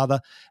Godfather.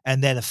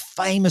 And then a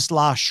famous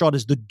last shot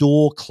is the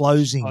door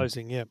closing.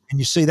 Yeah. And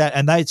you see that.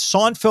 And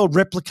Seinfeld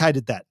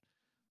replicated that.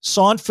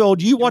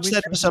 Seinfeld, you watch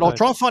that episode. I'll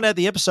try to find out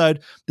the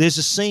episode. There's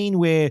a scene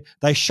where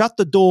they shut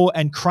the door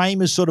and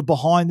Kramer's sort of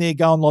behind there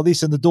going like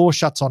this and the door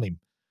shuts on him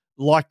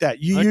like that.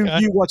 You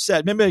watch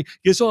that. Remember, he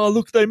goes, oh,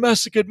 look, they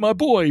massacred my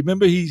boy.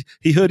 Remember he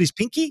hurt his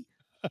pinky?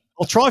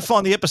 I'll try to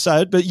find the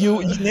episode, but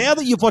now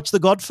that you've watched The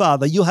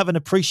Godfather, you'll have an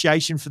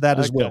appreciation for that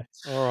as well.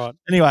 All right.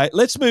 Anyway,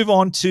 let's move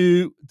on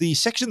to the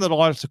section that I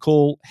like to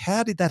call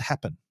How Did That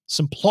Happen?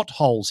 Some plot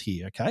holes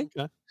here, okay?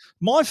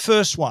 My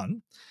first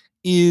one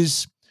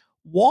is,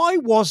 why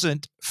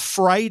wasn't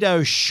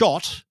Fredo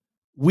shot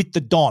with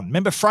the Don?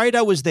 Remember,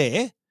 Fredo was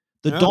there.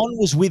 The Don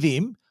was with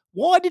him.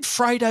 Why did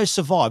Fredo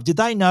survive? Did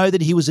they know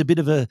that he was a bit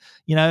of a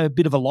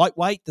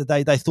lightweight? That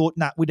they thought,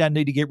 we don't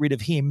need to get rid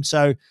of him.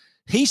 So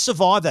he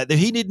survived that.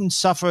 He didn't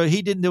suffer.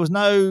 There was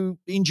no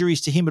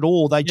injuries to him at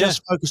all. They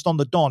just focused on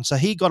the Don. So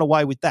he got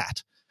away with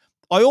that.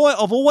 I've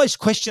always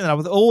questioned that.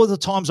 With all the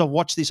times I've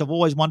watched this, I've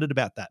always wondered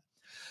about that.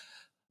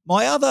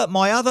 My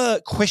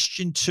other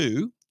question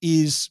too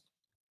is,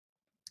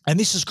 and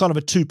this is kind of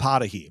a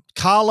two-parter here.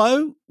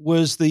 Carlo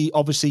was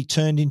obviously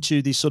turned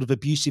into this sort of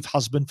abusive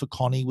husband for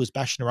Connie, was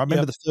bashing her. I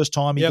remember the first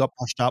time he got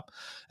pushed up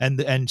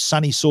and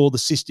Sonny saw the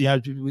sister,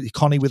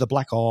 Connie with a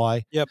black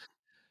eye. Yep.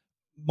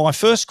 My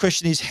first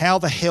question is, how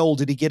the hell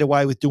did he get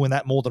away with doing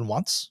that more than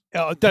once?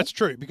 That's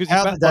true. Because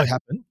how did that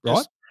happen,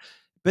 right?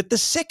 But the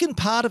second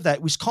part of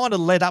that was kind of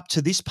led up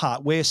to this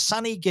part where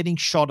Sonny getting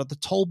shot at the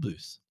toll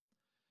booth.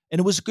 And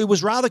it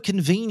was rather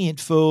convenient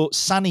for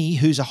Sonny,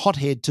 who's a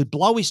hothead, to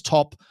blow his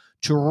top,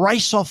 to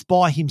race off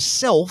by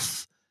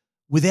himself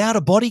without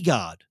a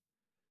bodyguard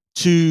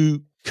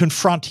to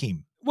confront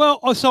him.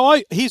 Well,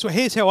 so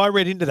here's how I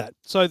read into that.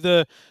 So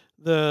the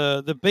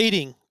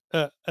beating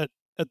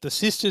at the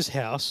sister's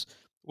house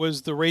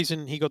was the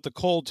reason he got the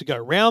call to go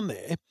round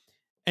there.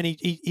 And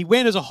he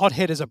went as a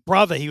hothead, as a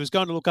brother. He was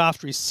going to look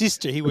after his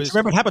sister.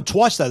 Remember, it happened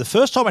twice, though. The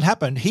first time it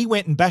happened, he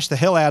went and bashed the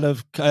hell out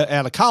of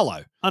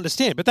Carlo.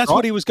 Understand, but that's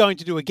what he was going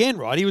to do again,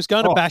 right? He was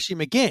going to bash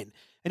him again.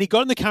 And he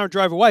got in the car and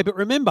drove away. But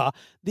remember,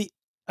 the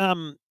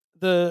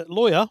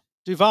lawyer,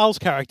 Duvall's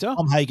character,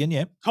 Tom Hagen,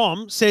 yeah.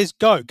 Tom says,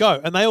 go.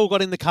 And they all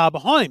got in the car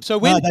behind him. So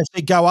when they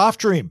said go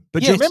after him.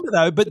 But you remember,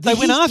 though, they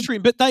went after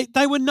him, but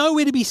they were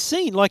nowhere to be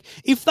seen. Like,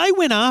 if they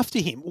went after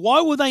him,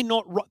 why were they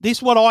not?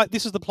 This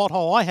is the plot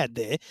hole I had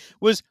there,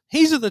 was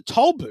he's at the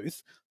toll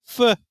booth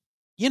for,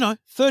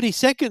 30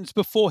 seconds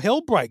before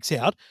hell breaks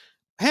out.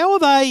 How are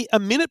they a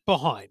minute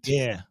behind?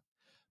 Yeah.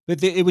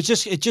 But it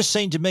just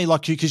seemed to me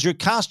like, because you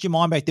cast your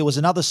mind back, there was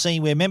another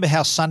scene where, remember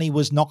how Sonny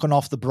was knocking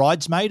off the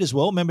bridesmaid as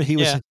well? Remember he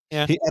was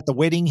at the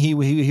wedding, he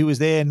was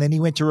there, and then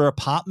he went to her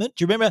apartment.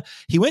 Do you remember?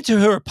 He went to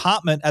her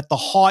apartment at the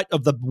height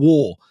of the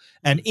war.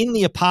 And in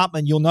the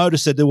apartment, you'll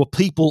notice that there were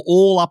people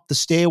all up the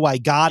stairway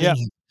guarding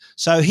him.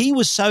 So he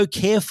was so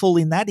careful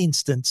in that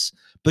instance,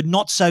 but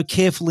not so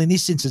careful in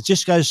this instance.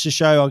 Just goes to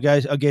show,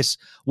 I guess,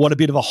 what a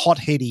bit of a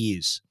hothead he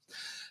is.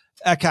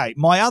 Okay,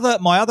 my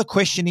other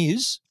question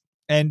is,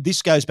 and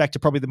this goes back to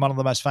probably one of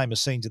the most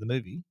famous scenes in the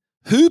movie,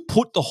 who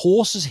put the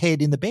horse's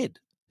head in the bed?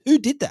 Who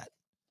did that?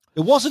 It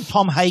wasn't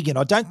Tom Hagen.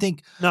 I don't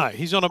think. No,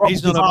 he's not a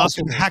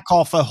muscle man. Hack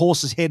off a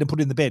horse's head and put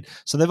it in the bed.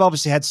 So they've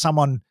obviously had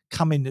someone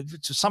come in,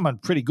 someone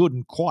pretty good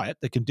and quiet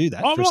that can do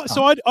that.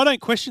 So I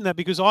don't question that,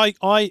 because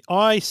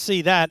I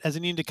see that as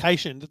an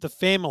indication that the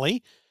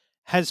family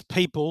has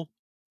people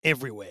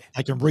everywhere.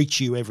 They can reach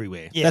you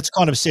everywhere. Yeah. That's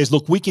kind of says,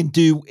 look, we can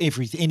do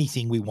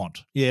anything we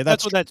want. Yeah,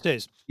 that's what that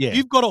says. Yeah.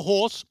 You've got a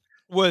horse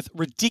worth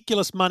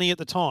ridiculous money at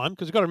the time,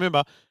 because you've got to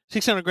remember,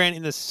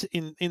 $600,000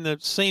 in the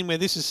scene where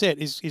this is set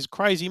is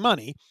crazy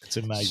money. It's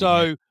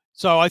amazing.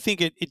 So I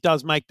think it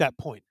does make that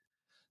point.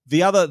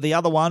 The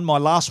other one, my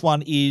last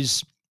one,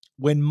 is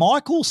when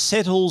Michael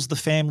settles the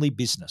family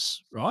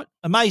business, right?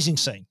 Amazing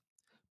scene.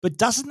 But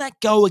doesn't that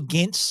go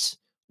against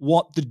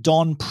what the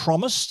Don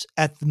promised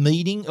at the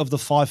meeting of the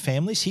five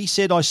families? He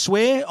said, I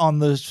swear on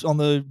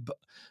the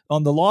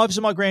lives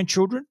of my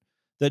grandchildren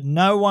that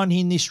no one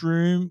in this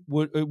room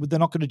they're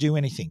not going to do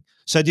anything.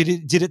 So did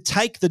it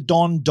take the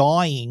Don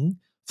dying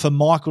for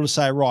Michael to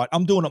say, right,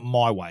 I'm doing it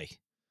my way?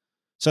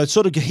 So it's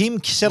sort of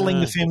him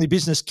settling the family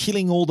business,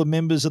 killing all the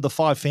members of the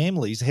five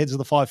families, the heads of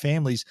the five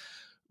families,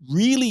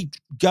 really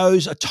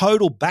goes a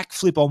total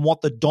backflip on what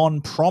the Don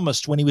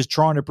promised when he was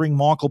trying to bring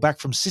Michael back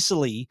from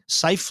Sicily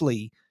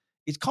safely.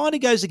 It kind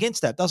of goes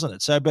against that, doesn't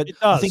it? So, but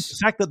I think the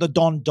fact that the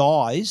Don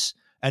dies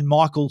and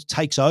Michael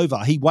takes over,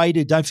 he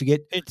waited, don't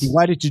forget, he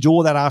waited to do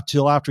all that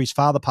until after his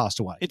father passed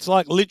away. It's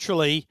like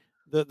literally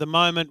the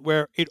moment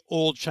where it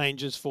all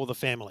changes for the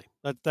family.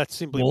 That's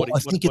simply what I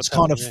think it's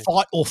kind of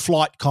fight or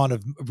flight kind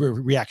of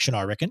reaction,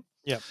 I reckon.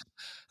 Yeah.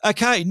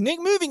 Okay, Nick,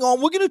 moving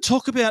on, we're going to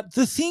talk about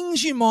the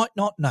things you might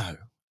not know.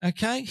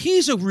 Okay,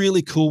 here's a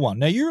really cool one.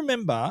 Now, you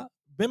remember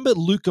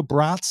Luca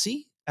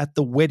Brasi at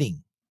the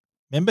wedding?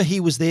 Remember he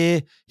was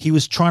there, he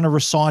was trying to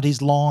recite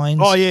his lines.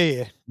 Oh,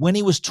 yeah. When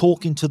he was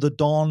talking to the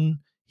Don,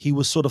 he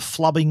was sort of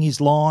flubbing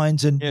his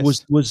lines and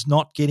was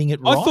not getting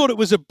it right. I thought it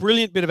was a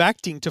brilliant bit of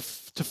acting to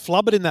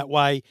flub it in that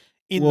way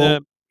in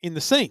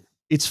the scene.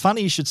 It's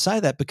funny you should say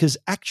that, because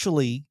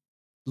actually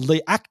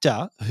the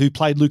actor who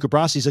played Luca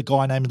Brasi is a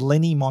guy named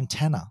Lenny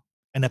Montana,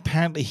 and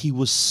apparently he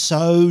was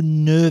so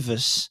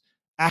nervous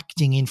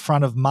acting in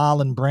front of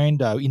Marlon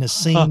Brando in a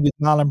scene with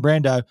Marlon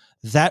Brando,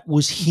 that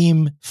was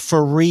him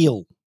for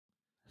real.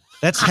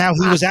 That's how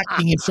he was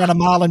acting in front of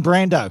Marlon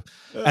Brando.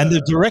 And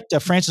the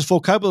director, Francis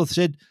Ford Coppola,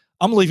 said,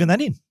 I'm leaving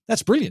that in.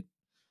 That's brilliant.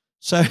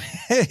 So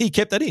he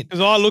kept that in. Because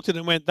I looked at it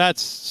and went,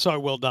 that's so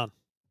well done.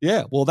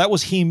 Yeah, well, that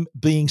was him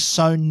being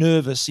so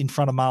nervous in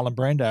front of Marlon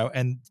Brando,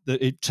 and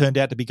it turned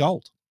out to be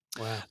gold.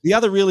 Wow. The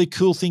other really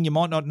cool thing you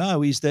might not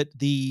know is that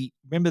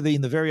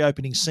in the very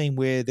opening scene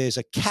where there's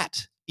a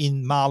cat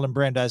in Marlon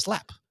Brando's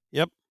lap.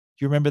 Yep.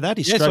 Do you remember that?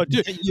 Yes, I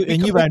do.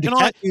 And you owned a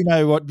cat. You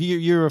know what?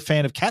 You're a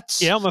fan of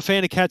cats. Yeah, I'm a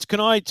fan of cats. Can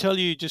I tell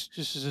you, just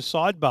as a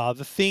sidebar,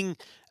 the thing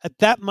at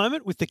that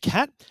moment with the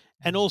cat,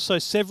 and also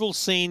several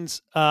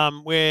scenes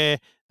where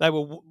they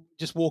were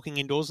just walking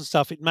indoors and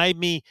stuff, it made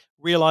me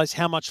realize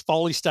how much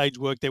Foley stage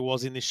work there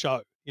was in this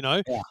show,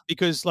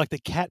 because like the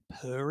cat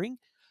purring,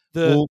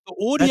 the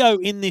audio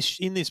in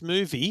this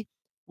movie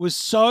was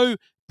so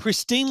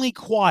pristinely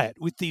quiet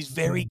with these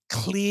very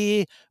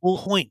clear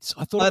points.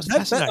 I thought it was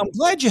fascinating. I'm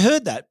glad you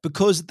heard that,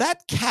 because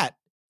that cat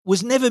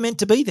was never meant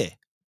to be there.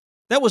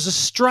 That was a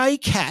stray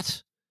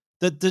cat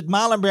that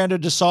Marlon Brando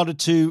decided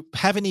to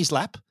have in his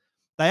lap.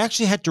 They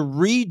actually had to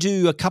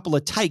redo a couple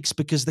of takes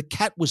because the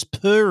cat was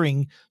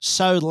purring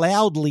so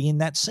loudly in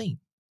that scene.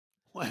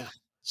 Wow.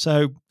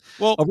 So,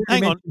 Well, I've already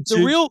hang on.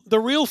 mentioned The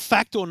real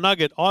fact or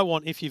nugget I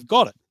want, if you've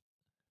got it,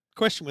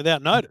 question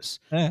without notice,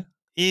 Yeah.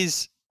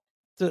 is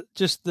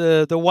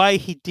the way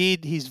he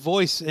did his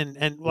voice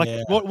and like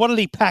Yeah. what did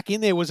he pack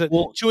in there? Was it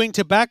Well, chewing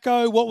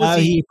tobacco? What was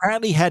he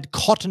apparently had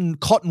cotton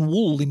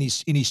wool in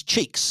his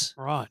cheeks.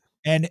 Right.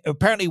 And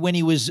apparently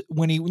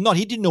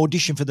he didn't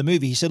audition for the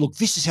movie. He said, look,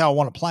 this is how I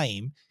want to play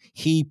him.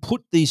 He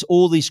put these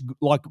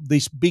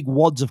big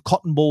wads of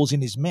cotton balls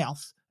in his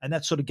mouth, and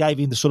that sort of gave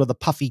him the sort of the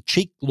puffy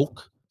cheek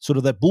look, sort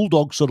of that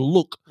bulldog sort of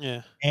look.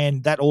 Yeah.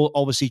 And that all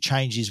obviously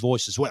changed his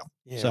voice as well.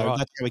 Yeah, so right.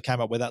 that's how he came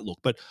up with that look.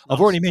 But Nice.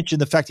 I've already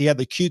mentioned the fact he had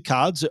the cue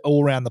cards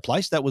all around the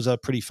place. That was a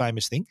pretty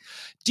famous thing.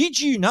 Did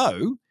you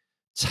know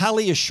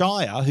Talia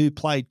Shire, who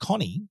played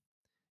Connie,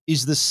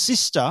 is the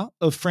sister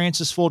of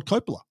Francis Ford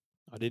Coppola?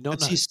 I did not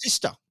That's know. his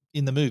sister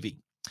in the movie.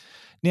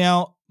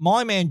 Now,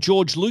 my man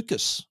George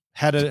Lucas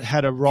had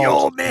a role.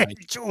 Your man,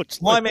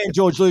 George. My man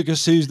George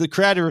Lucas, who's the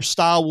creator of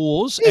Star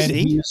Wars, Is and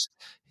he?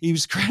 he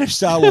was creator of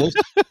Star Wars.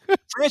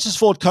 Francis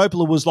Ford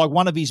Coppola was like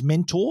one of his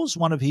mentors,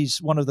 one of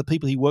the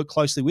people he worked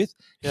closely with.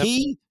 Yep.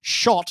 He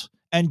shot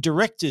and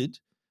directed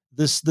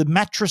the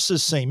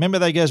mattresses scene. Remember,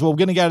 they goes, well, we're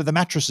going to go to the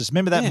mattresses.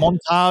 Remember that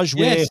montage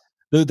where Yes.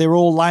 they're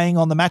all laying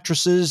on the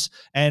mattresses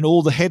and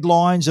all the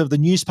headlines of the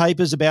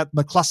newspapers about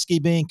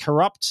McCluskey being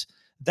corrupt.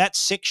 That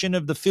section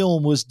of the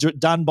film was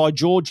done by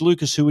George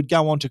Lucas, who would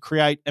go on to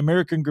create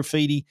American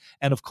Graffiti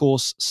and, of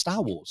course,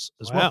 Star Wars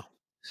as well.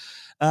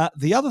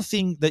 The other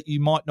thing that you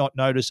might not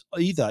notice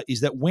either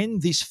is that when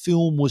this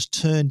film was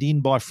turned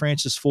in by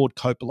Francis Ford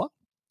Coppola,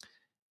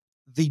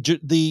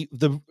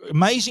 the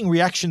amazing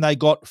reaction they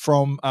got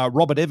from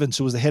Robert Evans,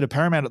 who was the head of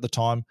Paramount at the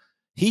time,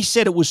 he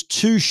said it was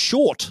too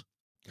short.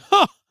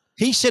 Huh.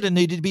 He said it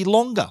needed to be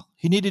longer.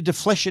 He needed to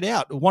flesh it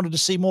out. Wanted to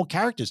see more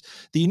characters.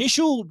 The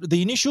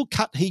initial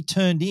cut he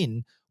turned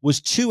in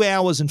was 2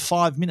 hours and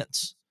 5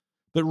 minutes,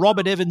 but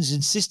Robert Evans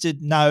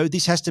insisted, no,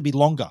 this has to be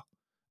longer.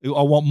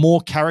 I want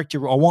more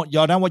character. I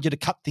don't want you to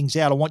cut things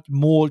out. I want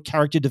more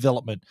character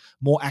development,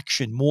 more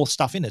action, more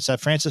stuff in it. So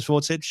Francis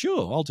Ford said,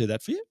 sure, I'll do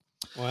that for you.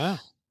 Wow.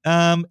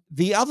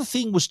 The other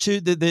thing was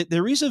too that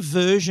there is a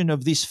version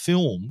of this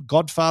film,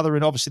 Godfather,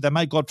 and obviously they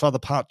made Godfather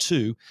Part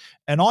 2,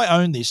 and I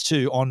own this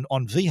too on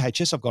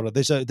VHS. I've got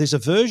it. There's a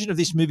version of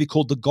this movie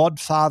called the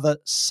Godfather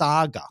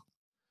Saga,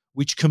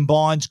 which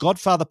combines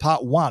Godfather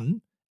Part 1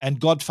 and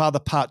Godfather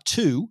Part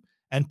 2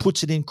 and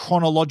puts it in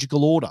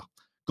chronological order.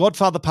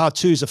 Godfather Part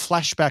 2 is a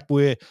flashback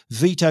where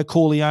Vito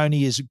Corleone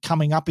is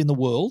coming up in the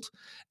world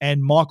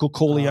and Michael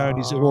Corleone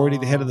is already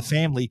the head of the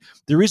family.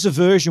 There is a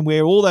version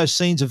where all those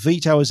scenes of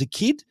Vito as a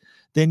kid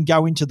then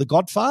go into The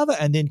Godfather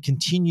and then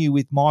continue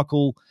with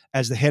Michael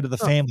as the head of the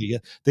family.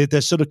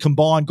 They're sort of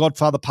combined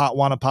Godfather Part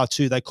 1 and Part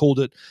 2. They called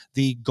it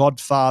the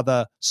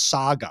Godfather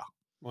Saga.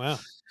 Wow.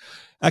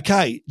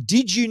 Okay,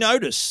 did you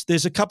notice?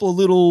 There's a couple of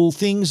little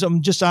things.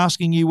 I'm just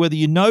asking you whether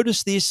you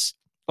noticed this.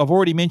 I've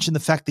already mentioned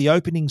the fact the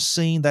opening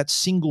scene, that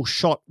single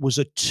shot, was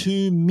a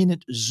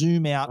 2-minute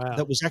zoom out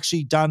that was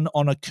actually done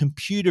on a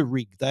computer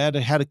rig. They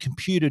had a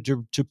computer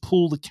to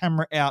pull the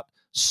camera out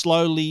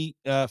slowly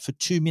for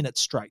 2 minutes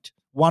straight.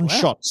 One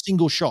shot,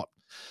 single shot.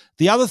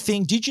 The other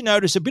thing, did you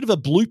notice a bit of a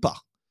blooper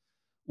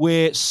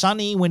where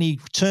Sonny, when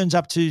he turns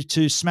up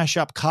to smash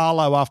up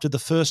Carlo after the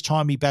first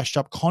time he bashed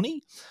up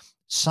Connie,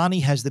 Sonny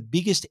has the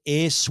biggest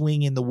air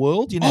swing in the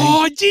world. You know,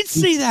 I did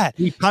see that.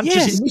 He punches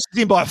him, misses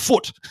him by a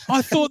foot.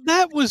 I thought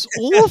that was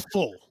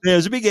awful. Yeah, it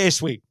was a big air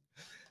swing.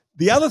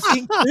 The other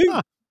thing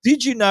too,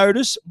 did you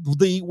notice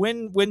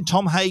when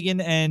Tom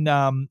Hagen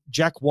and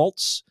Jack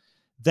Waltz,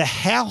 the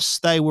house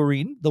they were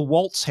in, the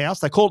Waltz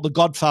house, they call it the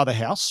Godfather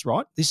house,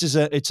 right? This is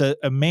it's a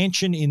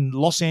mansion in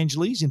Los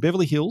Angeles, in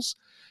Beverly Hills.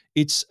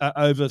 It's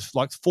over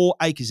like 4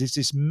 acres. It's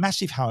this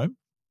massive home.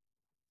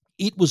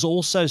 It was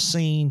also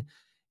seen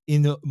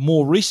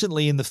more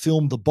recently in the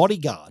film The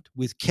Bodyguard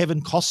with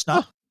Kevin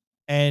Costner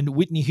and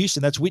Whitney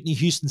Houston. That's Whitney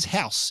Houston's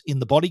house in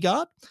The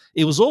Bodyguard.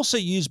 It was also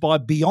used by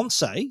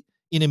Beyonce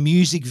in a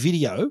music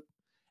video,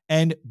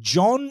 and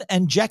John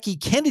and Jackie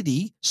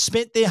Kennedy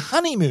spent their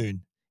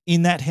honeymoon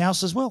in that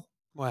house as well.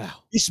 Wow.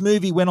 This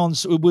movie went on,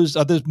 it was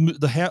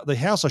the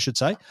house, I should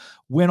say,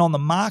 went on the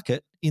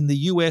market in the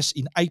US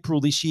in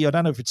April this year. I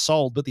don't know if it's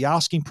sold, but the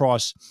asking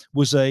price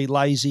was a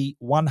lazy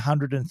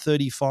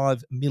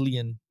 $135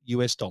 million.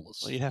 Well,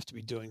 you'd have to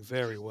be doing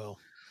very well.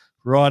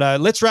 Righto.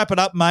 Let's wrap it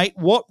up, mate.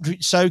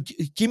 So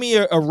give me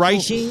a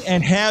rating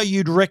and how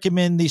you'd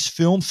recommend this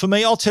film. For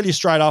me, I'll tell you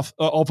straight off,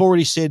 I've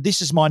already said this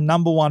is my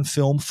number one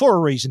film for a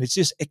reason. It's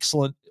just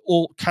excellent.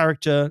 All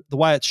character, the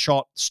way it's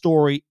shot,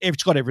 story,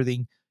 it's got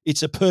everything.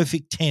 It's a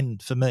perfect 10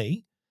 for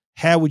me.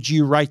 How would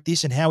you rate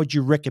this and how would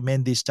you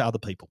recommend this to other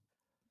people?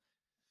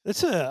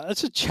 It's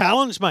a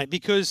challenge, mate,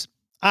 because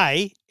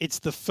it's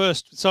the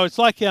first. So it's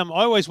like I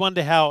always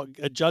wonder how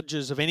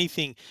judges of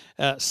anything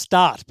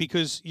start,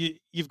 because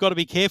you've got to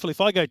be careful. If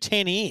I go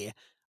 10 here,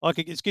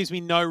 it gives me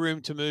no room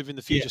to move in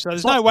the future. Yeah. So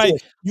there's no way.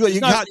 You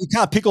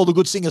can't pick all the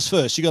good singers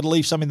first. You got to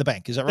leave some in the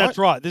bank. Is that right? That's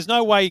right. There's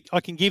no way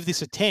I can give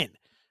this a 10.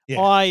 Yeah.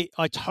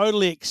 I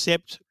totally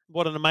accept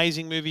what an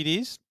amazing movie it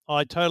is.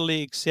 I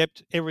totally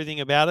accept everything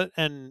about it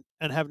and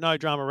have no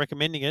drama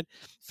recommending it.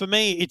 For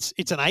me,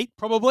 it's an 8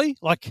 probably.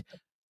 Like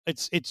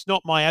it's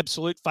not my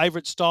absolute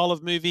favorite style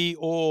of movie,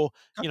 or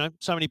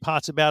so many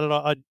parts about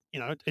it.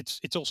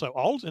 It's also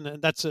old,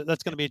 and that's going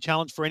to be a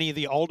challenge for any of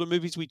the older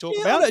movies we talk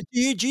Yeah, about.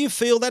 do you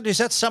feel that? Is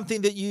that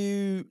something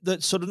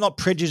that sort of not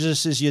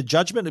prejudices your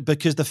judgment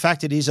because the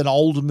fact it is an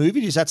older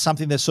movie? Is that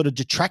something that sort of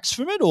detracts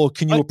from it, or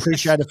can you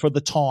appreciate it for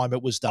the time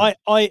it was done?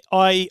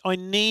 I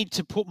need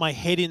to put my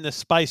head in the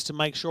space to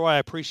make sure I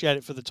appreciate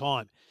it for the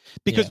time,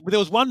 because there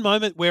was one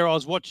moment where I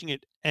was watching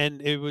it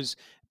and it was,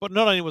 but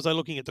not only was I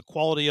looking at the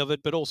quality of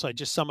it, but also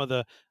just some of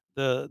the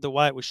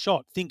way it was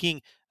shot,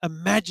 thinking,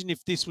 imagine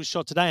if this was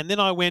shot today. And then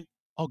I went,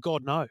 oh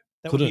God, no,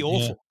 that would be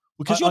awful.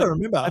 Because you got to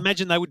remember, I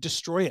imagine they would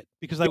destroy it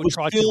because they it would was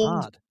try too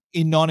filmed hard.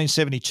 in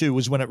 1972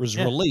 was when it was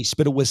released,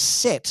 but it was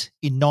set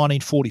in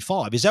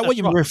 1945. Is that what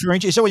you're referring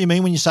to? Is that what you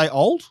mean when you say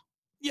old?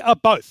 Yeah,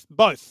 both.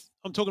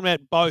 I'm talking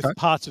about both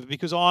parts of it,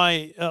 because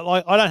I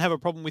don't have a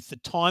problem with the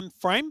time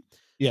frame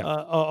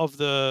of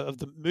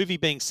the movie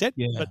being set,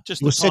 but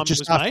just it was the time set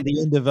just it was after made.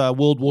 the end of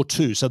World War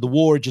II. So the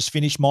war had just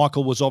finished.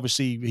 Michael was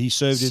obviously he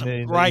served Some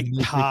in great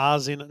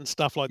cars in it and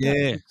stuff like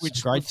that.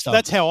 Which great stuff.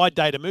 That's how I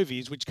date a movie,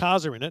 is which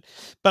cars are in it.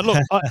 But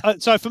look,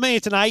 so for me,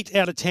 it's an 8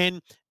 out of 10,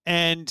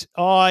 and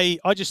I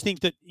just think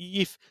that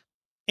if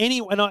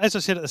anyone, as I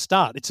said at the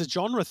start, it's a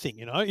genre thing.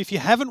 If you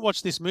haven't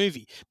watched this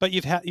movie, but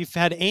you've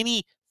had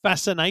any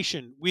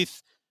fascination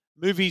with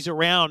movies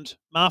around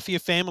mafia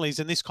families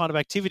and this kind of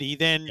activity,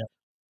 then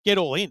get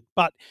all in.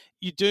 But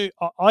you do.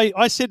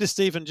 I said to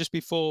Stephen just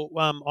before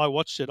I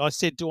watched it, I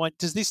said,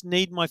 does this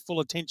need my full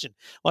attention?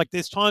 Like,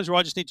 there's times where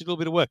I just need to do a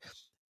bit of work.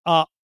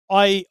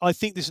 I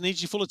think this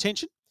needs your full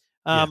attention.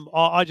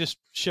 I just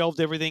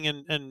shelved everything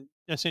and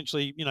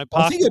essentially,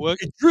 parked the work.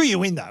 It drew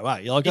you in though,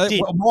 eh? Like, It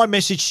did. my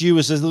message to you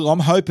is, I'm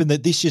hoping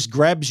that this just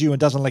grabs you and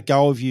doesn't let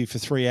go of you for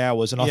 3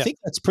 hours. And I think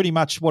that's pretty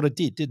much what it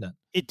did, didn't it?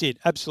 It did,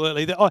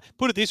 absolutely. I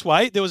put it this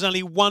way: there was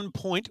only one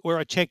point where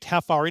I checked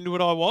how far into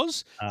it I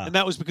was, and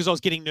that was because I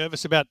was getting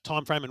nervous about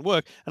time frame and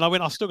work. And I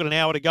went, I've still got an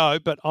hour to go,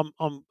 but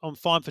I'm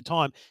fine for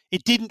time.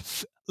 It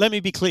didn't. Let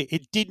me be clear: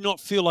 it did not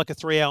feel like a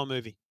 3-hour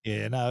movie.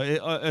 Yeah, no,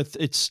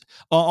 it's.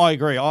 I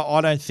agree. I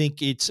don't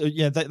think it's.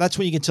 That's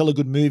when you can tell a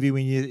good movie,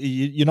 when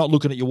you're not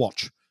looking at your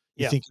watch.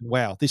 You're thinking,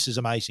 "Wow, this is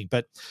amazing."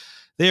 But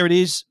there it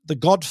is, The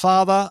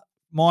Godfather,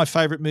 my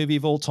favorite movie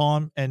of all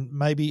time, and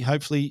maybe,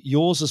 hopefully,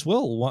 yours as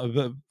well.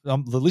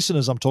 The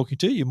listeners I'm talking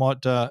to, you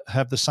might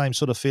have the same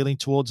sort of feeling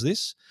towards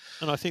this.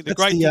 And I think the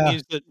great thing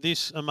is that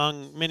this,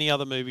 among many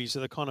other movies,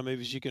 are the kind of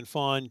movies you can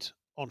find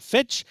on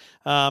Fetch.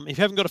 If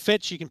you haven't got a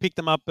Fetch, you can pick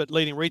them up at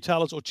leading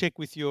retailers, or check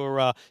with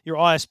your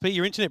ISP.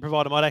 Your internet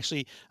provider might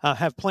actually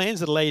have plans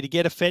that allow you to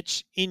get a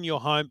Fetch in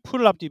your home,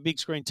 put it up to your big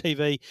screen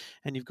TV,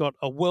 and you've got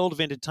a world of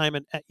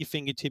entertainment at your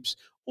fingertips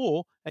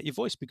or at your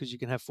voice, because you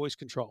can have voice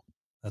control.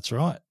 That's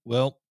right.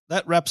 Well,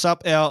 that wraps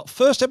up our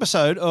first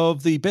episode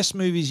of the best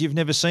movies you've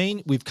never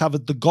seen. We've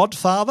covered The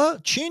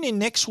Godfather. Tune in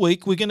next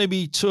week. We're going to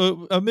be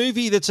to a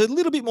movie that's a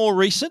little bit more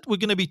recent. We're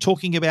going to be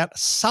talking about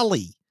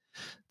Sully,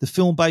 the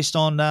film based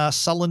on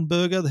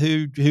Sullenberger,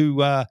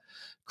 who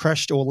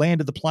crashed or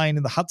landed the plane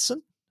in the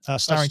Hudson.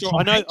 Starring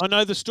Tom Hanks. I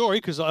know the story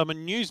because I'm a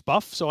news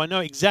buff, so I know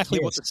exactly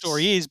what the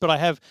story is, but I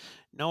have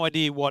no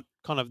idea what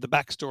kind of the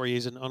backstory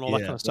is and all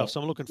that kind of stuff.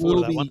 So I'm looking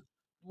forward to that one.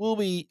 We'll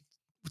be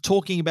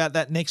talking about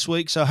that next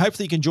week, so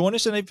hopefully you can join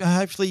us, and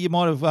hopefully you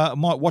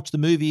might watch the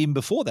movie even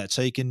before that,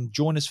 so you can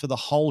join us for the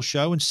whole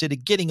show instead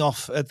of getting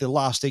off at the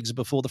last exit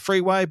before the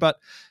freeway. But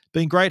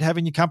been great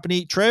having your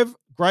company, Trev.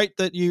 Great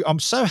that I'm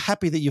so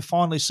happy that you've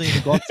finally seen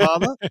The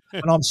Godfather,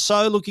 and I'm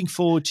so looking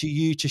forward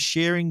to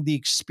sharing the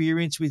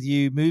experience with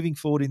you moving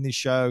forward in this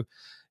show,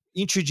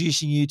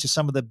 introducing you to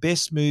some of the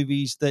best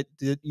movies that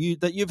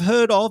you've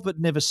heard of but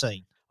never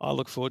seen. I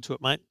look forward to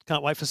it, mate.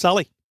 Can't wait for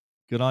Sully.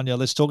 Good on you.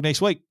 Let's talk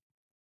next week.